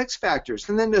 All these X factors.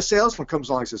 And then the salesman comes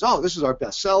along and says, oh, this is our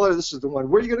best seller. This is the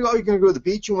one. Where are you going to go? You're going to go to the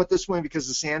beach. You want this one because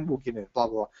the sand won't get in it, blah,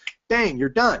 blah, blah. Bang, you're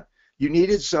done. You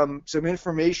needed some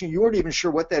information. You weren't even sure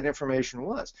what that information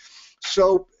was.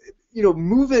 So,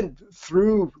 moving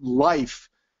through life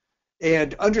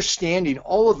and understanding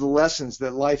all of the lessons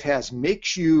that life has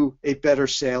makes you a better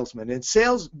salesman. And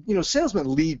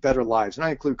salesmen lead better lives. And I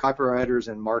include copywriters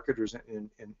and marketers in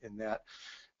that.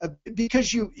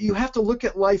 Because you have to look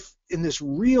at life in this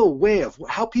real way of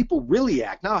how people really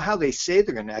act, not how they say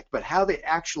they're going to act, but how they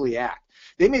actually act.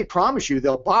 They may promise you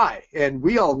they'll buy, and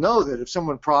we all know that if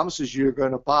someone promises you're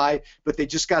going to buy, but they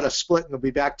just got a split and they'll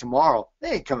be back tomorrow,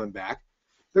 they ain't coming back.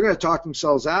 They're going to talk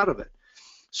themselves out of it.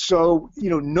 So,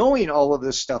 knowing all of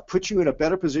this stuff puts you in a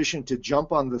better position to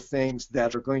jump on the things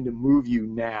that are going to move you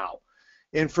now.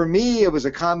 And for me, it was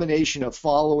a combination of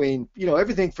following,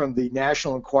 everything from the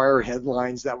National Enquirer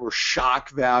headlines that were shock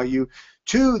value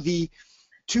to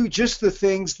just the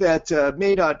things that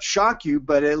may not shock you,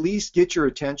 but at least get your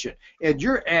attention. And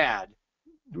your ad,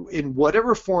 in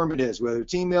whatever form it is, whether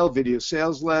it's email, video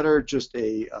sales letter, just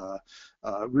a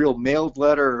real mailed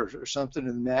letter or something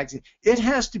in the magazine, it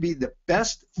has to be the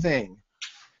best thing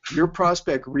your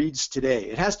prospect reads today.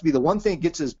 It has to be the one thing that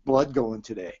gets his blood going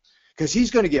today, because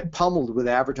he's going to get pummeled with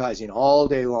advertising all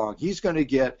day long. He's going to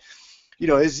get, he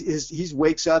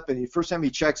wakes up and the first time he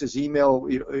checks his email,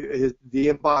 the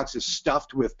inbox is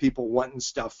stuffed with people wanting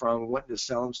stuff from him, wanting to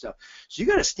sell him stuff. So you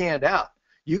got to stand out.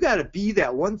 You got to be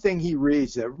that one thing he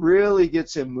reads that really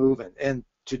gets him moving. And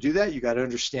to do that, you got to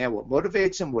understand what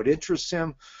motivates him, what interests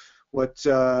him, what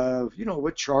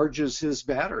charges his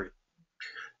battery.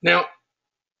 Now,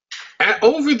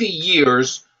 over the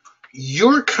years,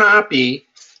 your copy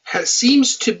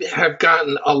seems to have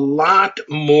gotten a lot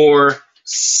more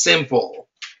simple.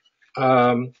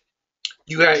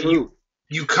 You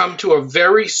come to a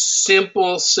very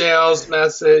simple sales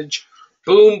message,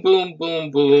 boom, boom, boom,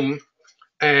 boom,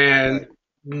 and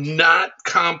not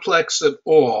complex at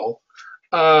all.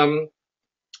 And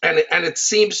it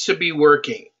seems to be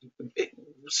working. It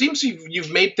seems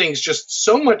you've made things just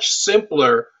so much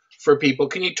simpler for people.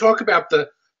 Can you talk about the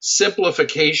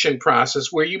simplification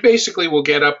process, where you basically will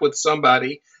get up with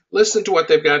somebody, listen to what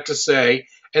they've got to say,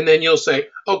 and then you'll say,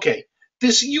 okay,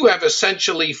 you have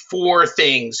essentially 4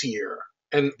 things here,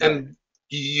 and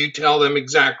you tell them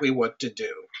exactly what to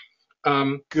do.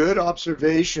 Good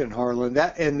observation, Harlan.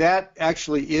 That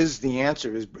actually is the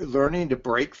answer, is learning to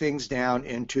break things down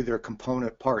into their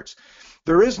component parts.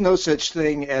 There is no such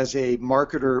thing as a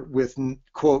marketer with,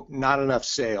 quote, not enough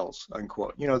sales,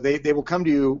 unquote. They will come to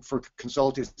you for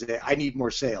consulting and say, I need more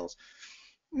sales.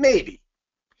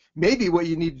 Maybe what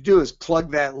you need to do is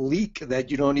plug that leak that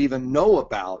you don't even know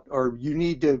about, or you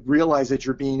need to realize that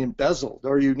you're being embezzled,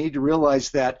 or you need to realize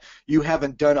that you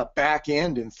haven't done a back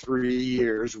end in 3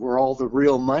 years where all the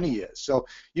real money is. So,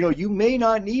 you may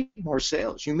not need more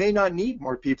sales. You may not need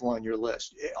more people on your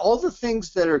list. All the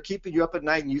things that are keeping you up at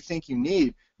night and you think you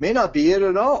need may not be it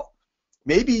at all.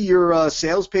 Maybe your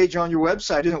sales page on your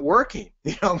website isn't working.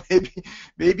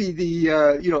 Maybe the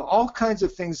all kinds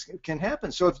of things can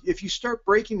happen. So if you start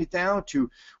breaking it down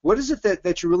to what is it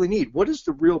that you really need, what is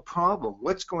the real problem,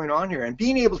 what's going on here, and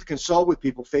being able to consult with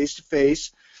people face to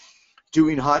face,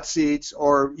 doing hot seats,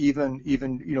 or even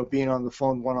being on the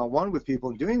phone one-on-one with people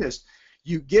and doing this,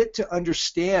 you get to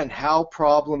understand how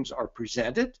problems are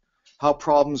presented, how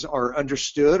problems are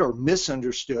understood or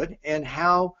misunderstood, and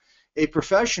how a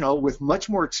professional with much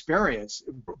more experience,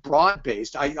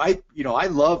 broad-based. I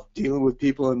love dealing with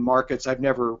people in markets I've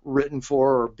never written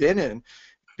for or been in,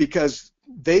 because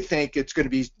they think it's going to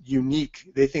be unique.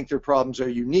 They think their problems are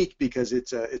unique because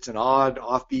it's an odd,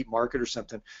 offbeat market or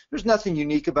something. There's nothing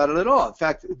unique about it at all. In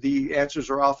fact, the answers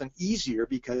are often easier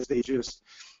because they just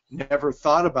never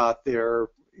thought about their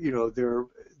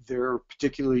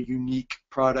particularly unique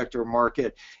product or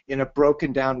market in a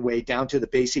broken down way, down to the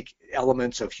basic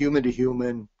elements of human to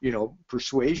human,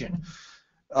 persuasion,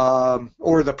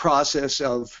 or the process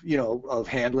of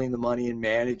handling the money and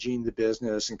managing the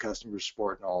business and customer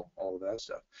support and all of that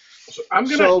stuff. So I'm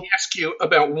going to ask you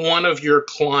about one of your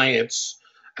clients,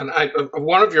 and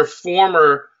one of your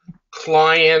former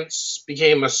clients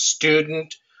became a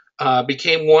student,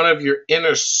 became one of your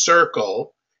inner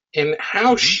circle, and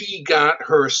how she got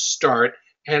her start.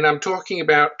 And I'm talking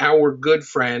about our good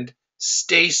friend,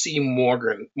 Stacy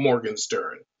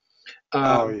Morgenstern.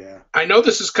 Oh yeah. I know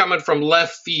this is coming from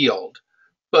left field,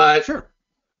 but Sure.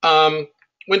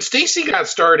 when Stacy got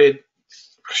started,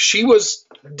 she was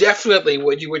definitely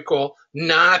what you would call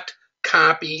not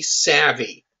copy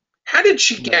savvy. How did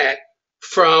she No. get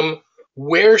from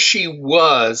where she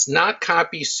was, not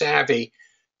copy savvy,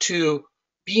 to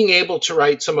being able to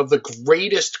write some of the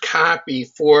greatest copy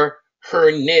for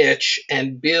her niche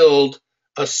and build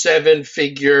a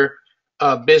seven-figure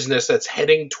business that's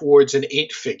heading towards an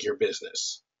eight-figure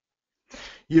business?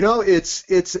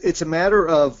 It's a matter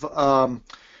of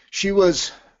she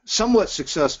was somewhat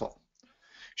successful.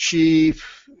 She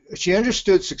she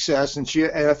understood success, and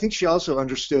I think she also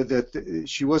understood that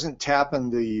she wasn't tapping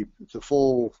the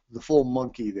full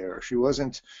monkey there. She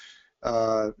wasn't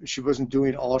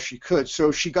doing all she could.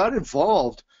 So she got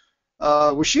involved.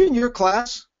 Was she in your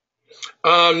class?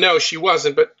 No, she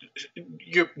wasn't, but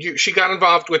she got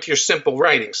involved with your simple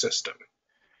writing system.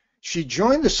 She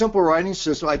joined the simple writing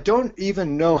system. I don't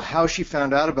even know how she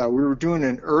found out about it. We were doing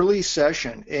an early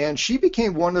session, and she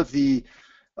became one of the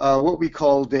what we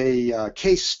called a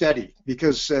case study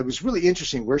because it was really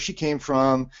interesting where she came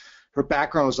from. Her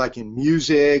background was like in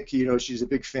music. She's a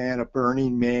big fan of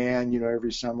Burning Man,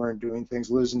 every summer and doing things.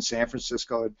 Lives in San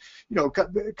Francisco,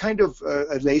 and kind of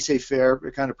a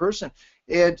laissez-faire kind of person.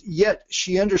 And yet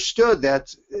she understood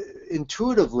that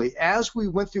intuitively as we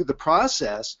went through the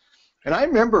process. And I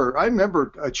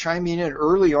remember chiming in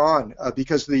early on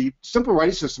because the simple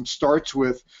writing system starts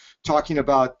with talking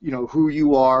about who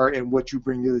you are and what you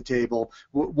bring to the table,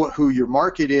 who your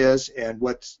market is, and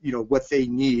what they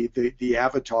need, the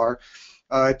avatar.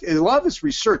 And a lot of it's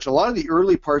research. A lot of the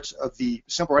early parts of the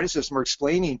simple writing system are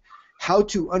explaining how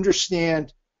to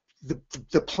understand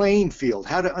the playing field,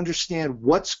 how to understand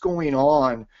what's going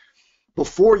on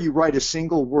before you write a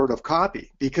single word of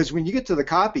copy. Because when you get to the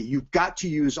copy, you've got to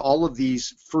use all of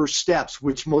these first steps,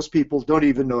 which most people don't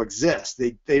even know exist.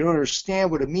 They don't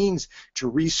understand what it means to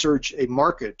research a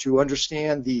market, to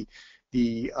understand the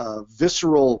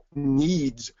visceral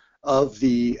needs of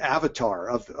the avatar,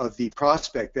 of the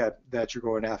prospect that you're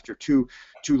going after, to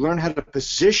learn how to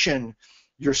position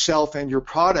yourself and your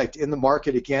product in the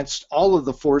market against all of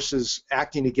the forces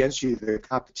acting against you, the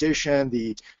competition,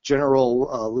 the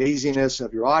general laziness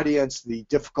of your audience, the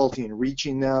difficulty in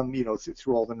reaching them,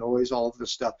 through all the noise, all of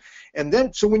this stuff. And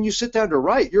then, so when you sit down to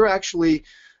write, you're actually,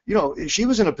 she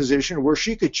was in a position where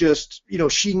she could just,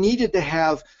 she needed to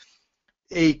have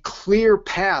a clear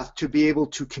path to be able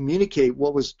to communicate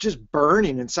what was just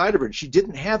burning inside of her, and she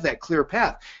didn't have that clear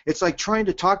path. It's like trying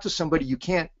to talk to somebody you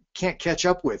can't catch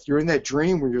up with. You're in that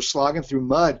dream where you're slogging through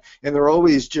mud and they're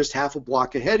always just half a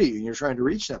block ahead of you and you're trying to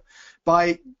reach them.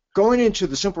 By going into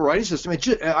the simple writing system,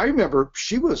 I remember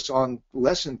she was on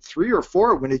lesson 3 or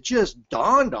 4 when it just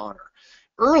dawned on her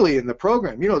early in the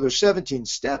program. There's 17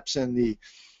 steps in the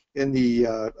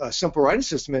simple writing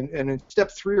system, and in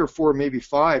step 3 or 4, maybe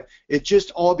 5, it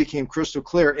just all became crystal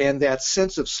clear, and that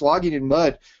sense of slogging in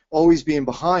mud, always being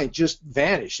behind, just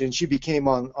vanished, and she became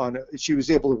she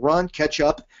was able to run, catch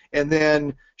up, and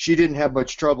then she didn't have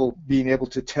much trouble being able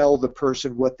to tell the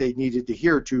person what they needed to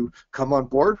hear to come on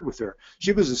board with her.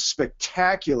 She was a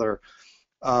spectacular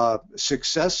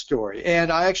success story,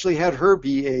 and I actually had her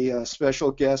be a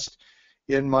special guest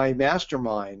in my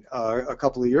mastermind a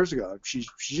couple of years ago. She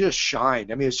just shined.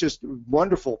 I mean, it's just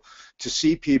wonderful to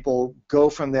see people go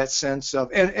from that sense of,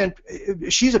 and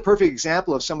she's a perfect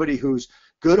example of somebody who's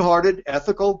good-hearted,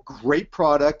 ethical, great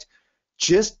product,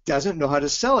 just doesn't know how to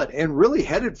sell it, and really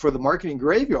headed for the marketing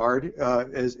graveyard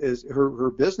as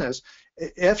her business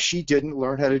if she didn't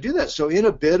learn how to do that. So in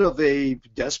a bit of a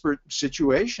desperate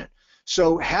situation.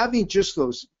 So having just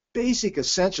those basic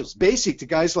essentials, basic to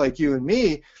guys like you and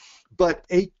me, but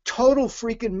a total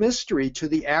freaking mystery to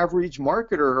the average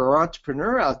marketer or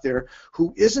entrepreneur out there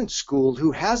who isn't schooled,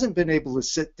 who hasn't been able to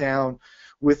sit down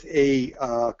with a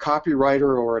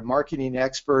copywriter or a marketing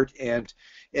expert and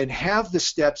have the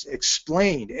steps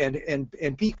explained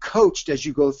and be coached as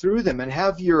you go through them, and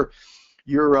have your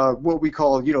what we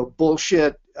call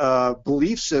bullshit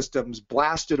belief systems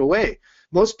blasted away.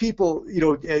 Most people,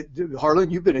 Harlan,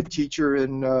 you've been a teacher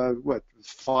in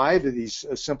 5 of these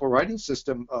simple writing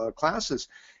system classes,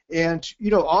 and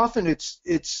often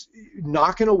it's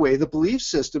knocking away the belief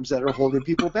systems that are holding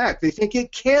people back. They think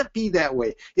it can't be that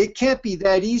way, it can't be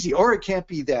that easy, or it can't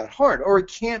be that hard, or it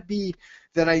can't be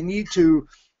that I need to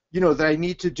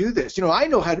do this. I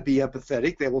know how to be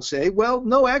empathetic, they will say. Well,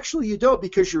 no, actually you don't,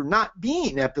 because you're not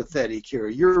being empathetic here.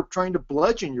 You're trying to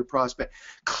bludgeon your prospect.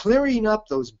 Clearing up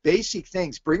those basic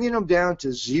things, bringing them down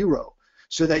to 0,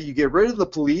 so that you get rid of the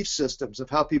belief systems of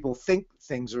how people think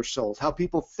things are sold, how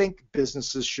people think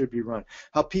businesses should be run,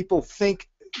 how people think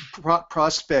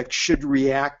prospects should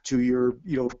react to your,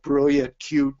 brilliant,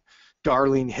 cute,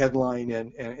 darling headline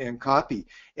and copy,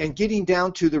 and getting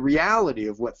down to the reality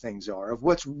of what things are, of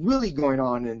what's really going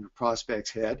on in the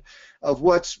prospect's head, of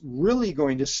what's really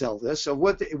going to sell this, of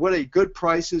what a good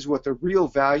price is, what the real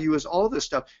value is, all this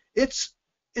stuff.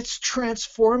 It's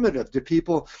transformative to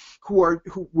people who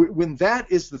when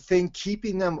that is the thing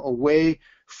keeping them away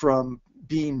from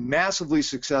being massively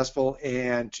successful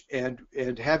and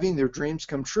having their dreams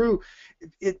come true.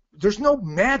 There's no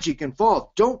magic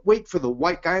involved. Don't wait for the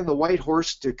white guy on the white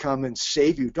horse to come and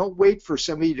save you. Don't wait for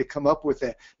somebody to come up with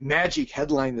a magic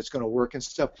headline that's going to work and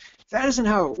stuff. That isn't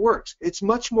how it works. It's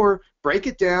much more break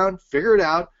it down, figure it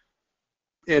out.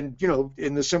 And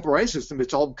in the simple writing system,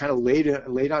 it's all kind of laid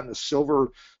out in a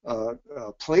silver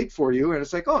plate for you, and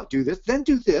it's like, oh, do this, then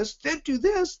do this, then do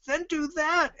this, then do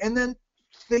that, and then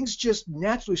things just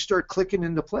naturally start clicking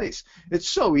into place. It's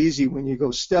so easy when you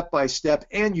go step by step,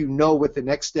 and you know what the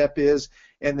next step is,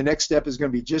 and the next step is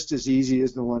going to be just as easy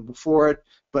as the one before it.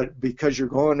 But because you're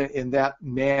going in that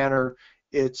manner,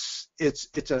 it's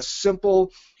a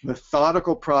simple,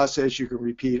 methodical process you can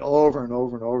repeat over and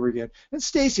over and over again. And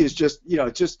Stacy is just,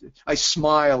 I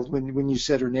smiled when you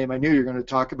said her name. I knew you were going to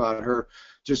talk about her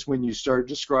just when you started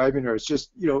describing her. It's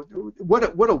just, what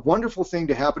a wonderful thing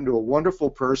to happen to a wonderful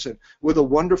person with a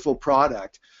wonderful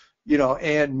product,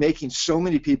 and making so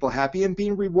many people happy and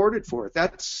being rewarded for it.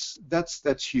 That's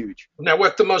huge. Now,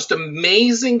 what the most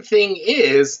amazing thing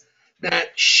is, that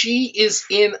she is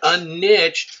in a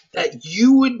niche that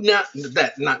you would not,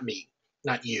 not me,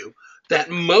 not you,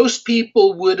 that most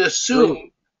people would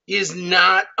assume is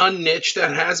not a niche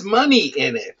that has money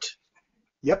in it.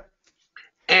 Yep.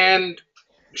 And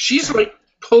she's like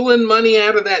pulling money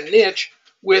out of that niche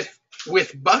with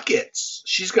buckets.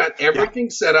 She's got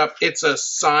everything set up. It's a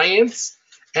science,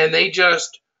 and they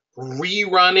just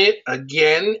rerun it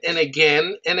again and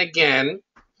again and again.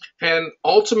 And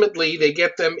ultimately, they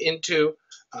get them into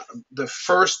the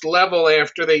first level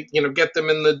after they, get them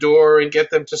in the door and get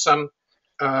them to some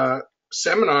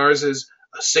seminars is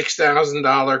a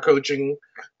 $6,000 coaching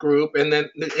group, and then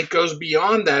it goes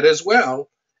beyond that as well.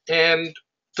 And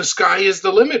the sky is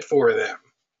the limit for them.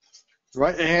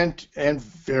 Right, and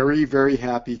very, very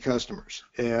happy customers,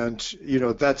 and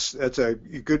that's a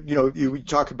good. You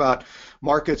talk about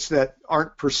markets that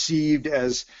aren't perceived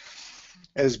as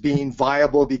being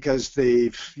viable because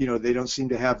they don't seem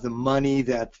to have the money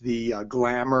that the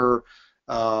glamour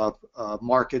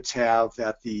markets have,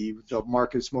 that the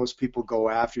markets most people go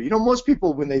after. Most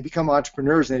people, when they become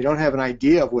entrepreneurs, they don't have an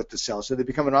idea of what to sell, so they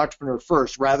become an entrepreneur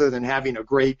first rather than having a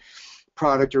great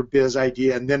product or biz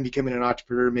idea and then becoming an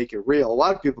entrepreneur to make it real. A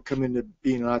lot of people come into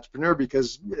being an entrepreneur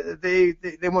because they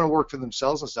want to work for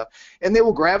themselves and stuff, and they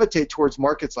will gravitate towards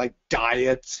markets like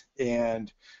diet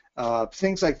and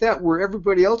things like that, where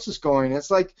everybody else is going. It's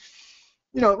like,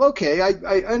 okay,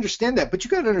 I understand that, but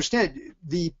you got to understand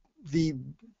the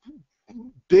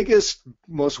biggest,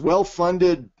 most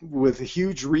well-funded, with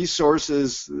huge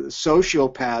resources,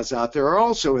 sociopaths out there are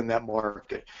also in that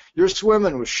market. You're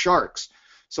swimming with sharks.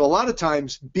 So a lot of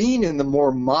times, being in the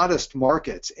more modest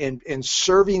markets and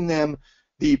serving them,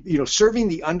 serving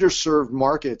the underserved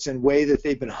markets in a way that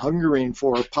they've been hungering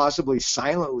for, possibly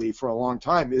silently, for a long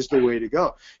time, is the way to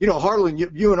go. Harlan,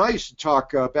 you and I used to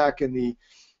talk back in the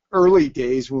early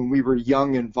days when we were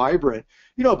young and vibrant,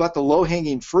 about the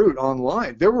low-hanging fruit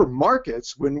online. There were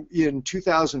markets in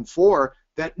 2004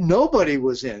 that nobody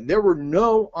was in. There were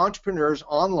no entrepreneurs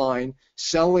online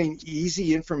selling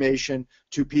easy information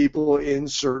to people in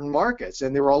certain markets,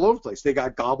 and they were all over the place. They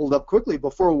got gobbled up quickly,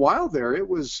 but for a while there, it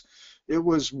was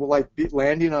like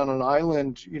landing on an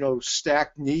island,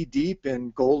 stacked knee deep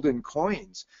in golden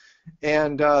coins,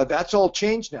 and that's all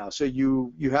changed now. So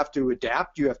you have to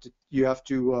adapt. You have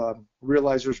to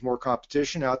realize there's more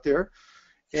competition out there,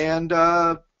 and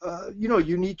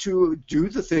you need to do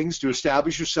the things to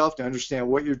establish yourself, to understand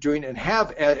what you're doing, and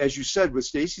have, as you said with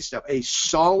Stacy's stuff, a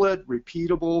solid,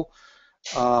 repeatable,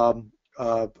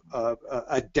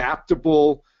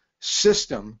 adaptable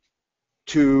system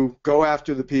to go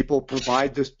after the people,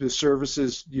 provide the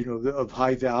services, of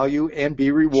high value, and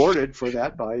be rewarded for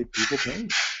that by people paying.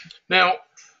 Now,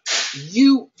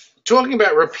 talking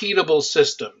about repeatable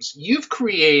systems, you've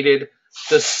created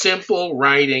the simple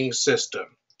writing system.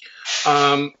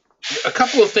 A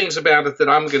couple of things about it that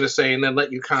I'm going to say and then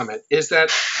let you comment is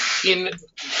that in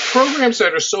programs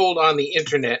that are sold on the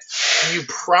internet, you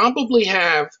probably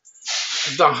have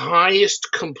the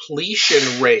highest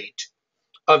completion rate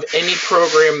of any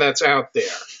program that's out there.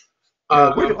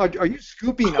 Wait, Um, are you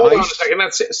scooping hold on a ice? second.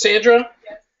 That's Sandra.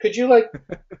 Could you like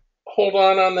hold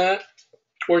on that,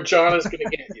 or John is going to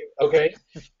get you? Okay.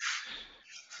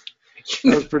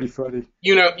 That was pretty funny.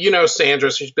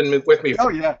 Sandra. She's been with me Oh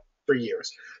yeah. for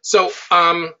years. So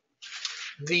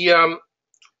the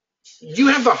you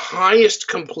have the highest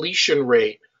completion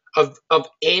rate of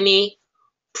any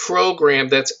program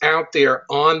that's out there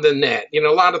on the net. A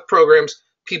lot of programs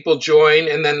people join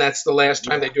and then that's the last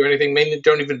time they Yeah. do anything. Maybe they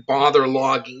don't even bother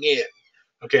logging in.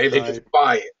 Okay, they just Right.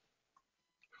 buy it.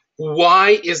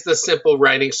 Why is the simple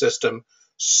writing system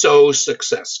so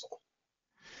successful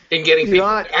in getting You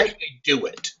know, people to actually do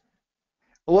it?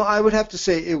 well, I would have to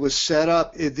say it was set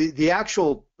up. The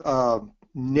actual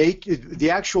the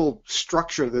actual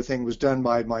structure of the thing was done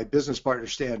by my business partner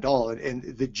Stan Dahl, and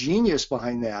the genius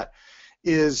behind that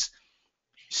is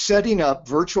setting up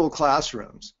virtual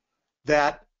classrooms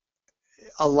that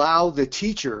allow the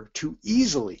teacher to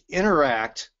easily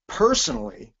interact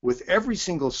personally with every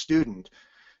single student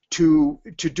to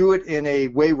do it in a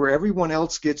way where everyone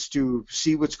else gets to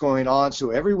see what's going on,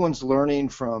 so everyone's learning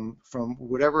from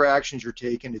whatever actions you're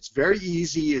taking. It's very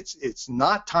easy. It's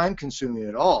not time consuming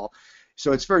at all.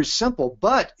 So it's very simple,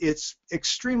 but it's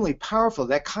extremely powerful.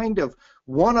 That kind of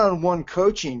one-on-one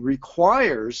coaching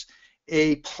requires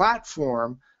a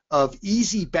platform of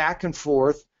easy back and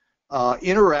forth,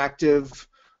 interactive,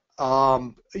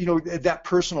 that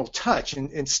personal touch,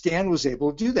 and Stan was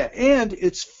able to do that, and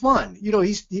it's fun.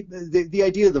 The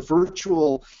idea of the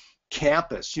virtual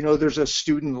campus. There's a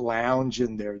student lounge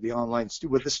in there, the online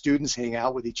where the students hang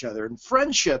out with each other, and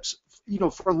friendships,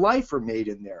 for life are made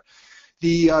in there.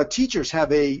 The teachers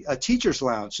have a teachers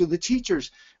lounge, so the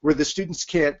teachers where the students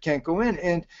can't go in,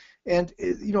 and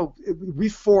we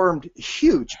formed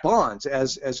huge bonds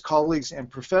as colleagues and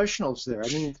professionals there. I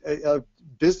mean,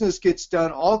 business gets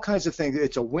done, all kinds of things.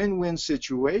 It's a win-win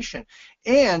situation,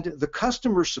 and the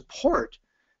customer support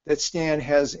that Stan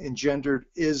has engendered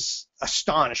is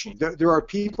astonishing. There are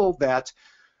people that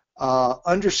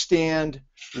understand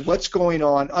what's going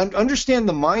on, understand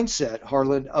the mindset,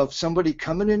 Harlan, of somebody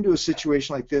coming into a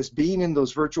situation like this, being in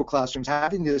those virtual classrooms,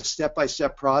 having this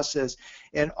step-by-step process,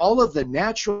 and all of the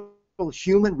natural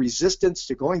human resistance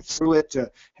to going through it,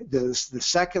 to the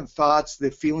second thoughts, the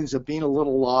feelings of being a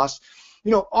little lost.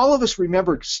 All of us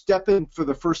remember stepping for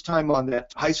the first time on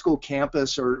that high school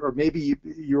campus, or maybe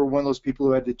you were one of those people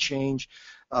who had to change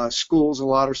schools a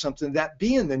lot or something. That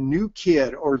being the new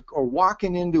kid or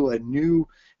walking into a new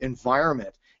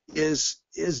environment is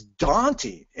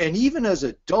daunting, and even as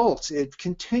adults, it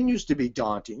continues to be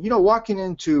daunting. Walking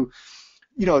into,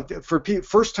 for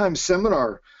first-time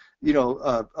seminar,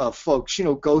 folks,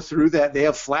 go through that. They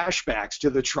have flashbacks to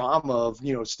the trauma of,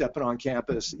 stepping on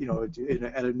campus,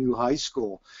 at a new high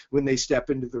school when they step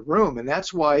into the room. And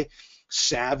that's why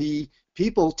savvy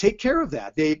people take care of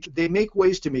that. They make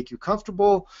ways to make you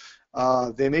comfortable.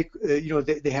 They make,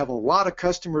 they have a lot of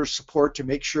customer support to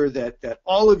make sure that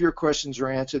all of your questions are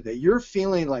answered, that you're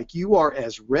feeling like you are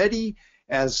as ready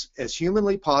as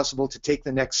humanly possible to take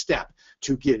the next step,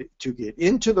 to get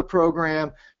into the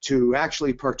program, to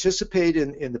actually participate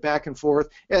in the back and forth.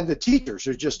 And the teachers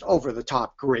are just over the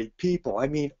top great people. I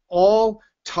mean, all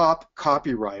top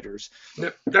copywriters.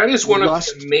 That is one of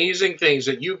the amazing things,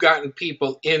 that you've gotten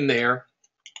people in there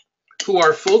who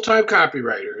are full-time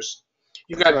copywriters.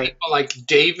 You've got people like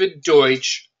David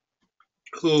Deutsch,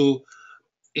 who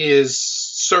is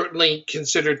certainly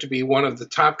considered to be one of the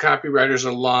top copywriters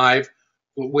alive,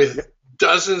 with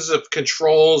dozens of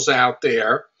controls out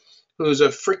there, who's a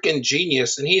freaking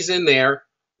genius, and he's in there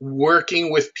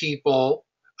working with people.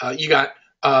 You got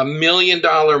 $1 million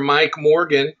Mike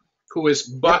Morgan, who is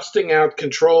busting out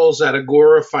controls at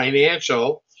Agora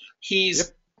Financial.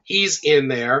 He's in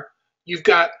there. You've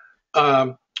got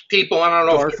people, I don't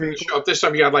know if they're going to show up this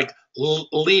time. You got like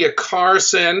Leah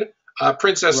Carson,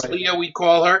 Princess Leah, we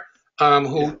call her,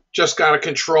 who just got a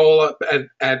control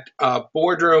at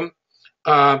Boardroom.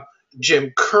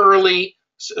 Jim Curley,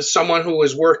 someone who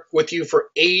has worked with you for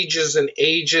ages and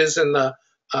ages in the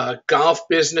golf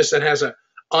business and has an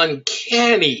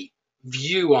uncanny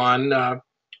view on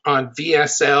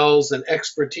VSLs and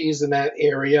expertise in that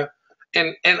area,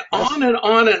 and on and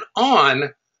on and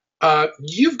on.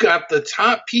 You've got the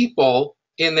top people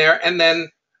in there, and then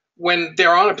when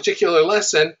they're on a particular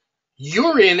lesson,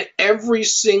 you're in every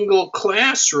single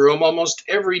classroom almost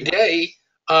every day,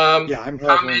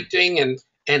 commenting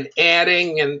and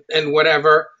adding and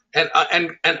whatever, and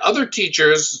other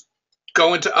teachers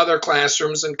go into other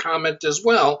classrooms and comment as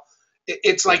well.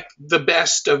 It's like the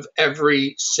best of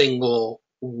every single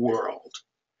world.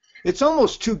 It's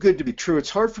almost too good to be true. It's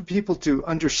hard for people to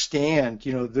understand,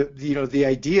 the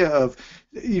idea of,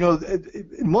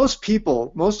 most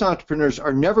people, most entrepreneurs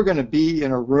are never going to be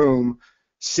in a room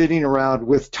sitting around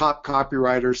with top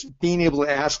copywriters, being able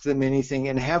to ask them anything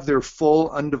and have their full,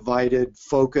 undivided,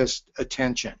 focused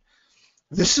attention.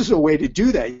 This is a way to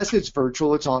do that. Yes, it's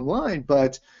virtual, it's online,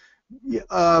 but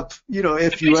if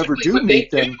you ever Basically, do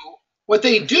meet them, what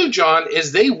they do, John,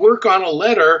 is they work on a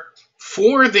letter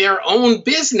for their own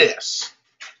business,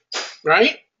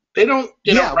 right? They don't,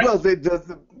 yeah, right? well,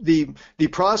 the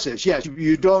process, yes,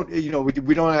 you don't,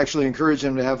 we don't actually encourage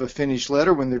them to have a finished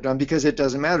letter when they're done because it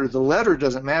doesn't matter. The letter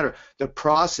doesn't matter. The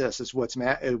process is what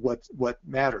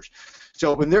matters.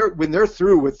 So when they're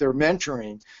through with their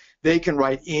mentoring, they can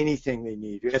write anything they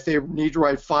need. If they need to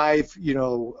write 5,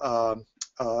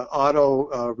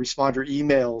 auto responder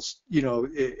emails,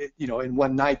 in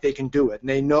one night, they can do it, and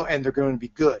they know, and they're going to be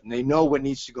good, and they know what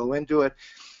needs to go into it.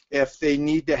 If they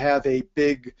need to have a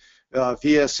big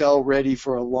VSL ready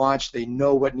for a launch, they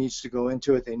know what needs to go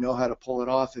into it. They know how to pull it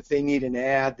off. If they need an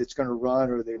ad that's going to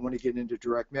run or they want to get into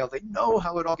direct mail, they know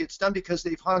how it all gets done because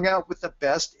they've hung out with the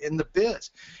best in the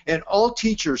biz. And all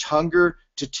teachers hunger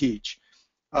to teach.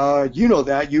 You know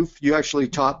that you actually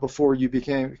taught before you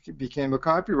became a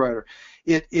copywriter.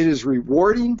 It is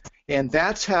rewarding, and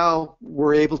that's how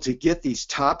we're able to get these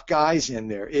top guys in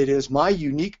there. It is my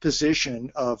unique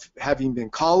position of having been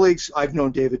colleagues. I've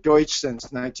known David Deutsch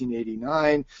since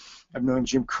 1989. I've known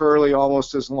Jim Curley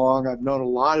almost as long. I've known a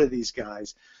lot of these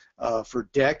guys for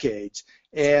decades,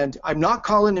 and I'm not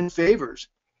calling in favors.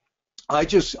 I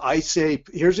say,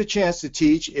 here's a chance to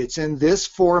teach. It's in this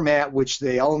format, which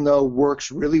they all know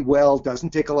works really well,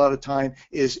 doesn't take a lot of time,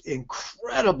 is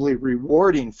incredibly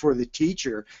rewarding for the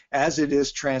teacher as it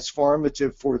is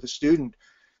transformative for the student.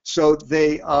 So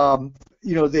they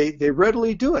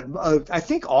readily do it. I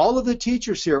think all of the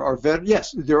teachers here are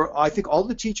I think all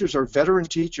the teachers are veteran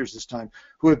teachers this time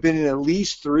who have been in at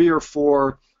least 3 or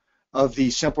 4 of the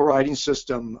simple writing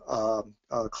system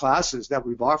classes that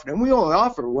we've offered, and we only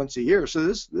offer once a year. So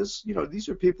these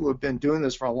are people who have been doing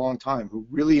this for a long time, who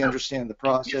really understand the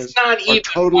process, are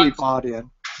totally bought in.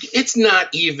 It's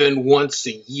not even once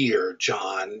a year,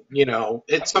 John.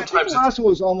 It's sometimes the last one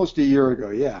was almost a year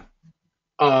ago. Yeah.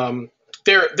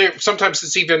 Sometimes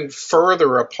it's even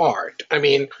further apart. I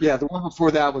mean, yeah, the one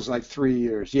before that was like 3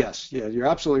 years. Yes, yeah, you're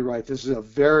absolutely right. This is a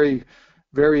very,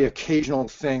 very occasional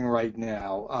thing right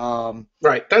now.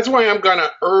 Right. That's why I'm going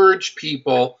to urge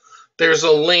people. There's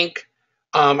a link.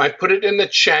 I put it in the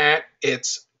chat.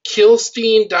 It's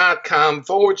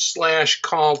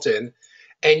kilstein.com/Carlton,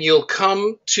 and you'll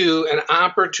come to an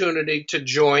opportunity to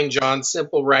join John's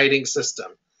Simple Writing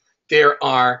System. There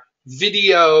are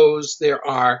videos. There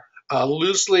are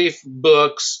loose leaf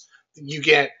books. You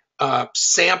get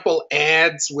sample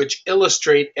ads which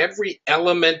illustrate every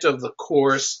element of the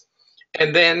course.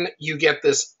 And then you get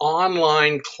this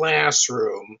online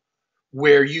classroom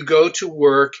where you go to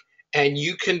work and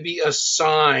you can be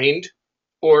assigned,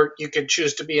 or you can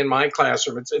choose to be in my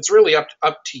classroom. It's really up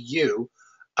to you,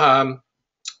 and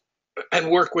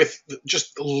work with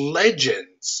just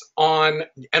legends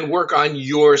and work on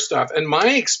your stuff. And my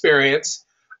experience,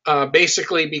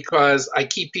 basically because I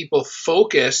keep people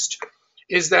focused,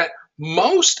 is that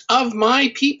most of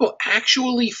my people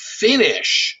actually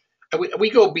finish. We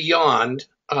go beyond,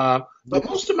 but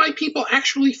most of my people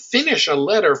actually finish a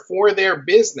letter for their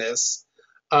business,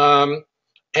 and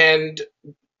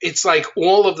it's like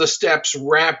all of the steps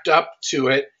wrapped up to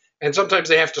it, and sometimes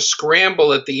they have to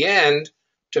scramble at the end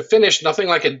to finish. Nothing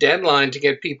like a deadline to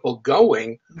get people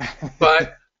going,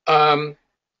 but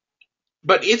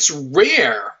it's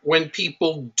rare when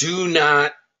people do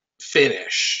not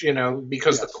finish,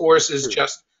 because the course is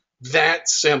just that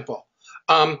simple.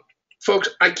 Folks,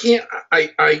 I can't.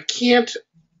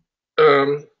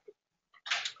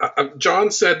 John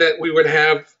said that we would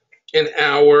have an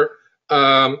hour.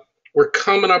 We're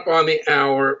coming up on the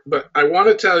hour, but I want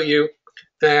to tell you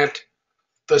that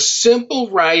the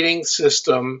simple writing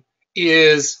system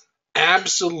is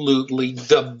absolutely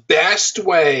the best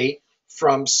way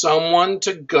from someone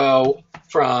to go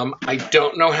from I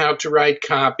don't know how to write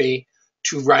copy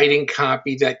to writing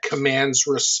copy that commands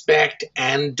respect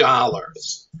and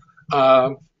dollars.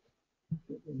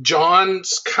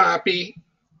 John's copy,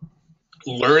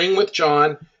 learning with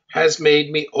John, has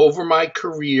made me over my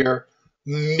career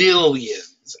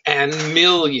millions and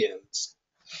millions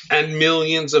and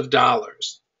millions of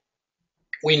dollars.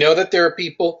 We know that there are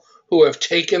people who have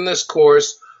taken this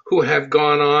course who have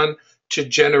gone on to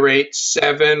generate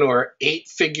 7 or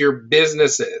 8-figure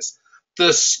businesses.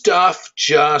 The stuff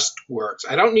just works.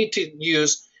 I don't need to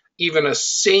use even a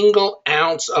single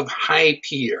ounce of hype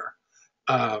here.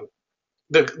 Uh,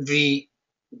 the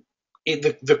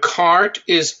the cart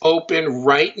is open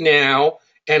right now,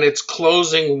 and it's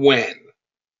closing when?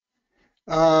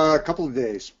 A couple of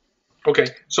days. Okay,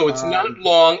 so it's not Um,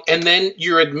 long, and then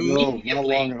you're no, not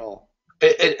long immediately at all.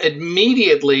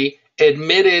 immediately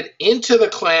admitted into the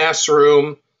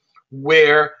classroom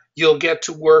where you'll get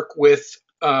to work with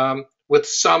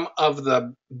some of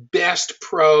the best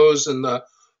pros in the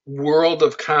world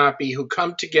of copy who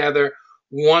come together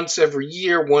once every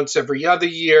year, once every other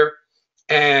year,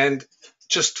 and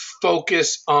just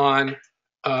focus on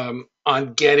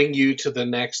getting you to the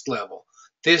next level.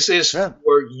 This is Yeah.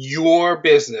 for your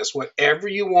business. Whatever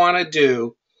you want to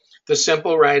do, the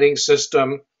simple writing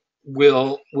system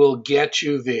will get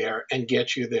you there and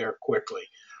get you there quickly.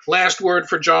 Last word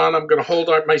for John. I'm going to hold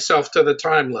myself to the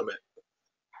time limit.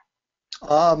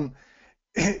 Um,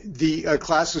 the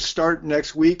classes start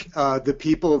next week. The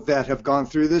people that have gone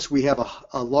through this, we have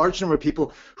a large number of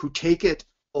people who take it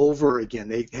over again.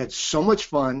 They had so much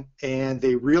fun and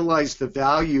they realized the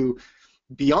value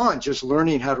beyond just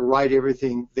learning how to write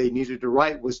everything they needed to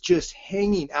write was just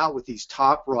hanging out with these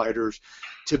top writers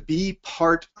to be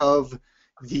part of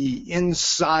the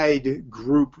inside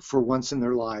group for once in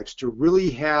their lives, to really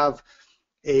have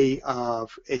a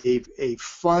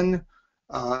fun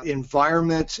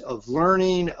environment of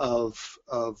learning, of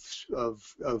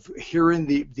hearing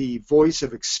the voice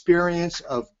of experience,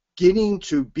 of getting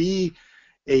to be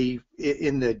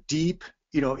in the deep,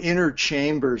 inner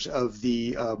chambers of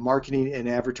the marketing and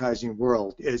advertising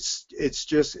world. It's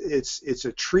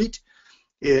a treat.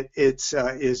 It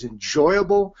is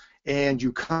enjoyable, and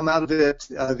you come out of it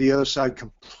the other side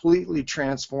completely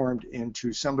transformed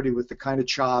into somebody with the kind of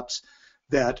chops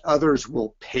that others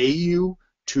will pay you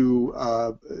to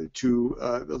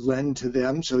lend to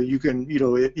them, so you can,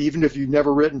 even if you've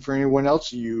never written for anyone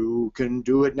else, you can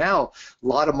do it now. A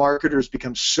lot of marketers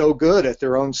become so good at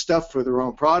their own stuff for their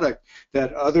own product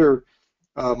that other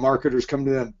marketers come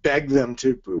to them, beg them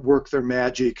to work their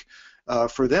magic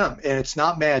for them. And it's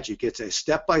not magic. It's a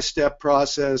step-by-step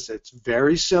process. It's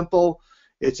very simple.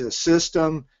 It's a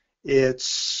system.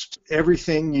 It's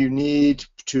everything you need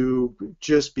to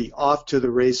just be off to the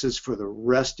races for the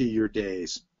rest of your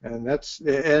days. And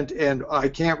I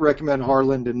can't recommend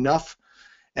Harlan enough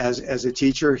as a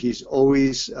teacher. He's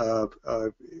always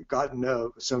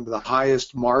gotten some of the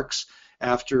highest marks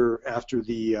after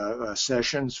the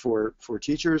sessions for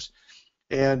teachers.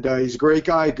 And he's a great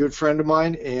guy, good friend of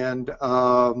mine, and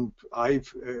I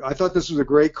thought this was a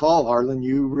great call, Harlan.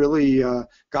 You really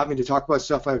got me to talk about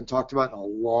stuff I haven't talked about in a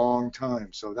long time,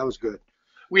 so that was good.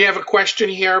 We have a question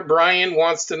here. Brian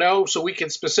wants to know, so we can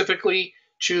specifically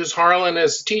choose Harlan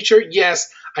as a teacher. Yes,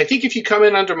 I think if you come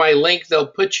in under my link, they'll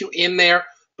put you in there,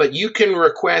 but you can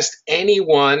request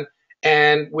anyone,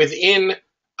 and within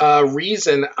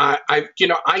reason,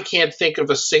 I can't think of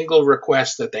a single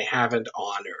request that they haven't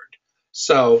honored.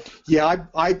 So Yeah,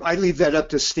 I leave that up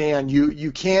to Stan.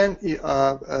 You can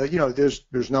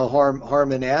there's no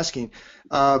harm in asking.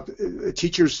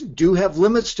 Teachers do have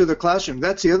limits to the classroom.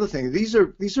 That's the other thing. These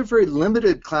are very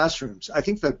limited classrooms. I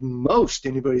think the most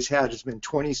anybody's had has been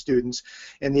 20 students,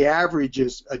 and the average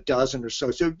is a dozen or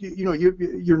so. So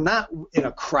you're not in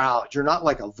a crowd. You're not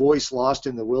like a voice lost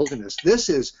in the wilderness. This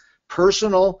is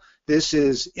personal. This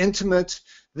is intimate.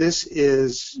 This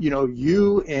is,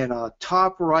 you and a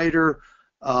top writer,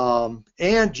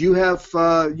 and you have,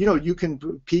 you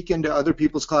can peek into other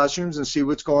people's classrooms and see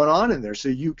what's going on in there. So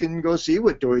you can go see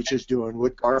what Deutsch is doing,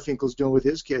 what Garfinkel's doing with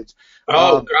his kids.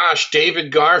 oh gosh,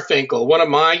 David Garfinkel, one of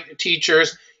my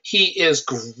teachers, he is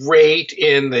great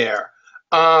in there.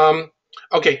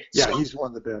 Okay, Yeah, so he's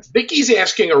one of the best. Vicky's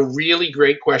asking a really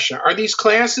great question. Are these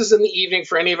classes in the evening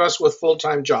for any of us with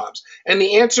full-time jobs? And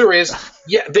the answer is,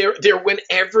 yeah, they're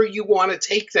whenever you want to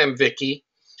take them, Vicky.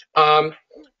 Um,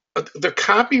 the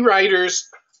copywriters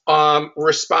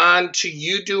respond to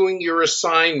you doing your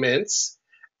assignments,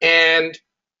 and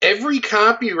every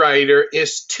copywriter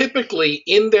is typically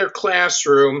in their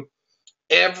classroom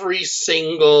every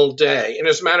single day. And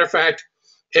as a matter of fact,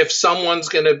 if someone's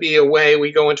going to be away,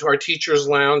 we go into our teacher's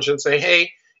lounge and say,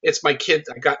 hey, it's my kid.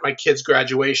 I got my kid's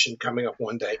graduation coming up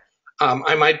one day.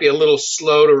 I might be a little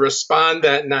slow to respond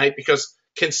that night because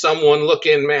can someone look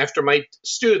in after my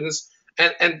students?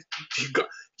 And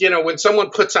when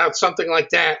someone puts out something like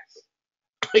that,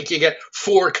 like you get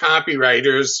 4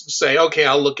 copywriters say, okay,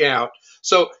 I'll look out.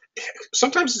 So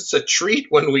sometimes it's a treat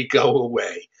when we go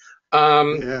away.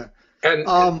 Um, Yeah. and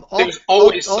Um, there's I'll, I'll,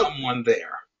 always I'll, someone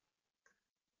there.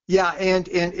 Yeah,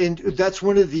 and that's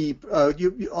one of the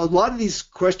a lot of these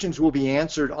questions will be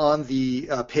answered on the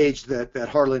page that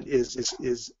Harlan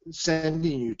is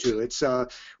sending you to. It's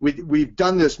we've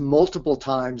done this multiple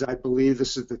times. I believe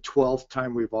this is the 12th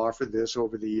time we've offered this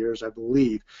over the years, I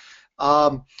believe.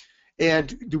 Um,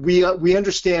 and we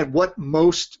understand what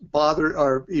most bother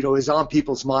or is on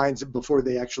people's minds before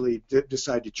they actually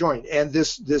decide to join. And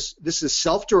this is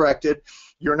self-directed.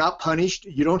 You're not punished.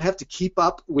 You don't have to keep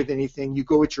up with anything. You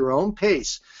go at your own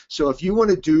pace. So if you want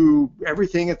to do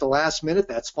everything at the last minute,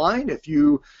 that's fine. If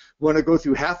you want to go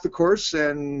through half the course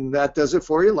and that does it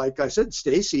for you, like I said,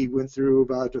 Stacy went through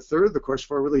about a third of the course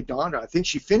before it really dawned. I think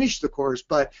she finished the course,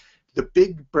 but the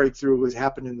big breakthrough was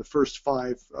happened in the first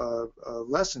 5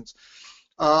 lessons.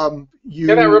 Yeah,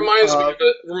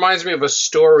 that reminds me of a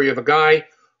story of a guy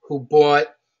who bought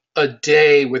a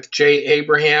day with Jay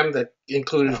Abraham that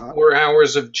included uh 4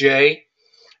 hours of Jay,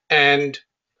 and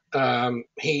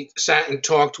he sat and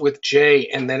talked with Jay,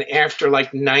 and then after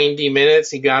like 90 minutes,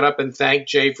 he got up and thanked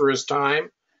Jay for his time,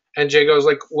 and Jay goes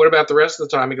like, "What about the rest of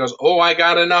the time?" He goes, "Oh, I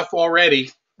got enough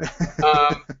already."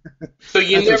 Um, so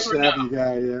you That's a never know. savvy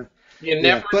guy, yeah. You Yeah,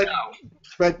 never know.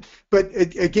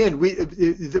 again,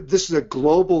 this is a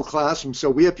global classroom, so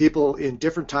we have people in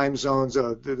different time zones.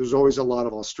 There's always a lot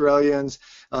of Australians,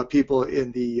 people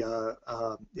we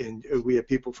have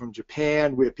people from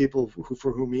Japan, we have people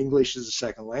for whom English is a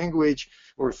second language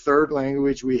or third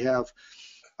language. We have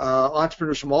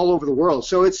entrepreneurs from all over the world.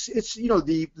 So it's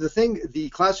the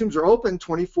classrooms are open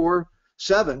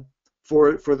 24/7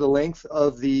 for the length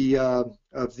of the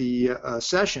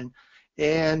session.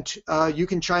 And you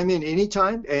can chime in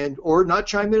anytime or not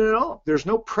chime in at all. There's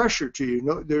no pressure to you.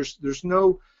 No, there's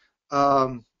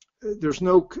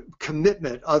no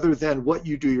commitment other than what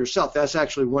you do yourself. That's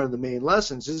actually one of the main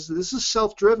lessons. This is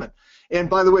self-driven. And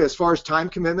by the way, as far as time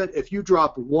commitment, if you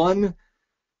drop one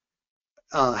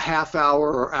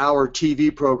half-hour or hour TV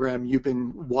program you've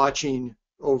been watching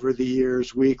over the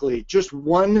years weekly, just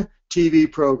one TV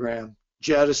program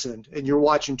jettisoned, and you're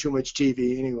watching too much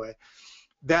TV anyway,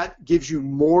 that gives you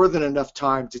more than enough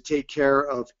time to take care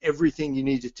of everything you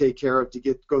need to take care of to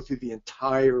go through the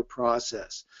entire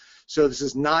process. So this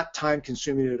is not time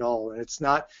consuming at all. And it's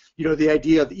not, the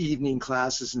idea of evening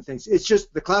classes and things. It's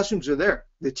just the classrooms are there.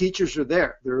 The teachers are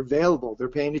there. They're available. They're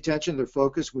paying attention. They're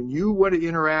focused. When you want to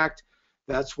interact,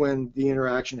 that's when the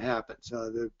interaction happens.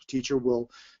 The teacher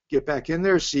will get back in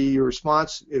there, see your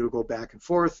response. It'll go back and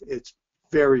forth. It's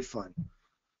very fun.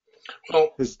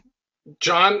 Well,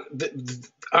 John,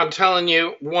 I'm telling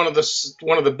you, one of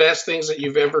the best things that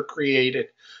you've ever created,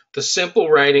 the simple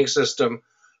writing system.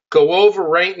 Go over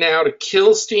right now to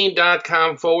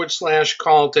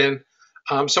kilstein.com/Carlton.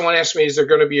 Someone asked me, is there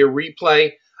going to be a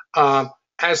replay?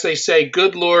 As they say,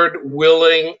 good Lord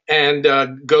willing, and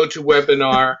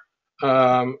GoToWebinar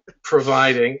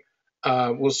providing.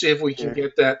 We'll see if we can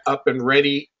get that up and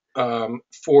ready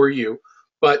for you.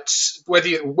 But whether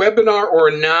you webinar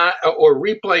or not, or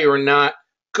replay or not,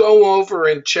 go over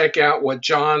and check out what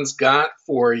John's got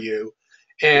for you.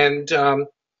 And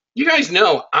you guys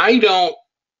know I don't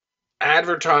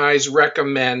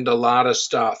recommend a lot of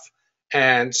stuff.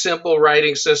 And simple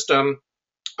writing system,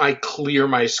 I clear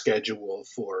my schedule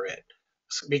for it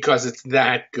because it's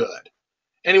that good.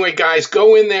 Anyway, guys,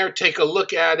 go in there, take a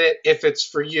look at it if it's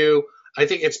for you. I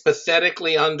think it's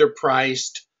pathetically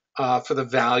underpriced for the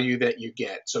value that you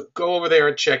get. So go over there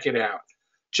and check it out.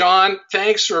 John,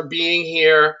 thanks for being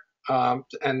here,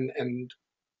 and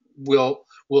we'll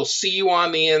see you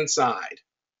on the inside.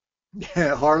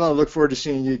 Yeah, Harlan, I look forward to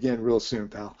seeing you again real soon,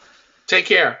 pal. Take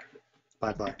care.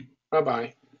 Bye-bye.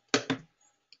 Bye-bye.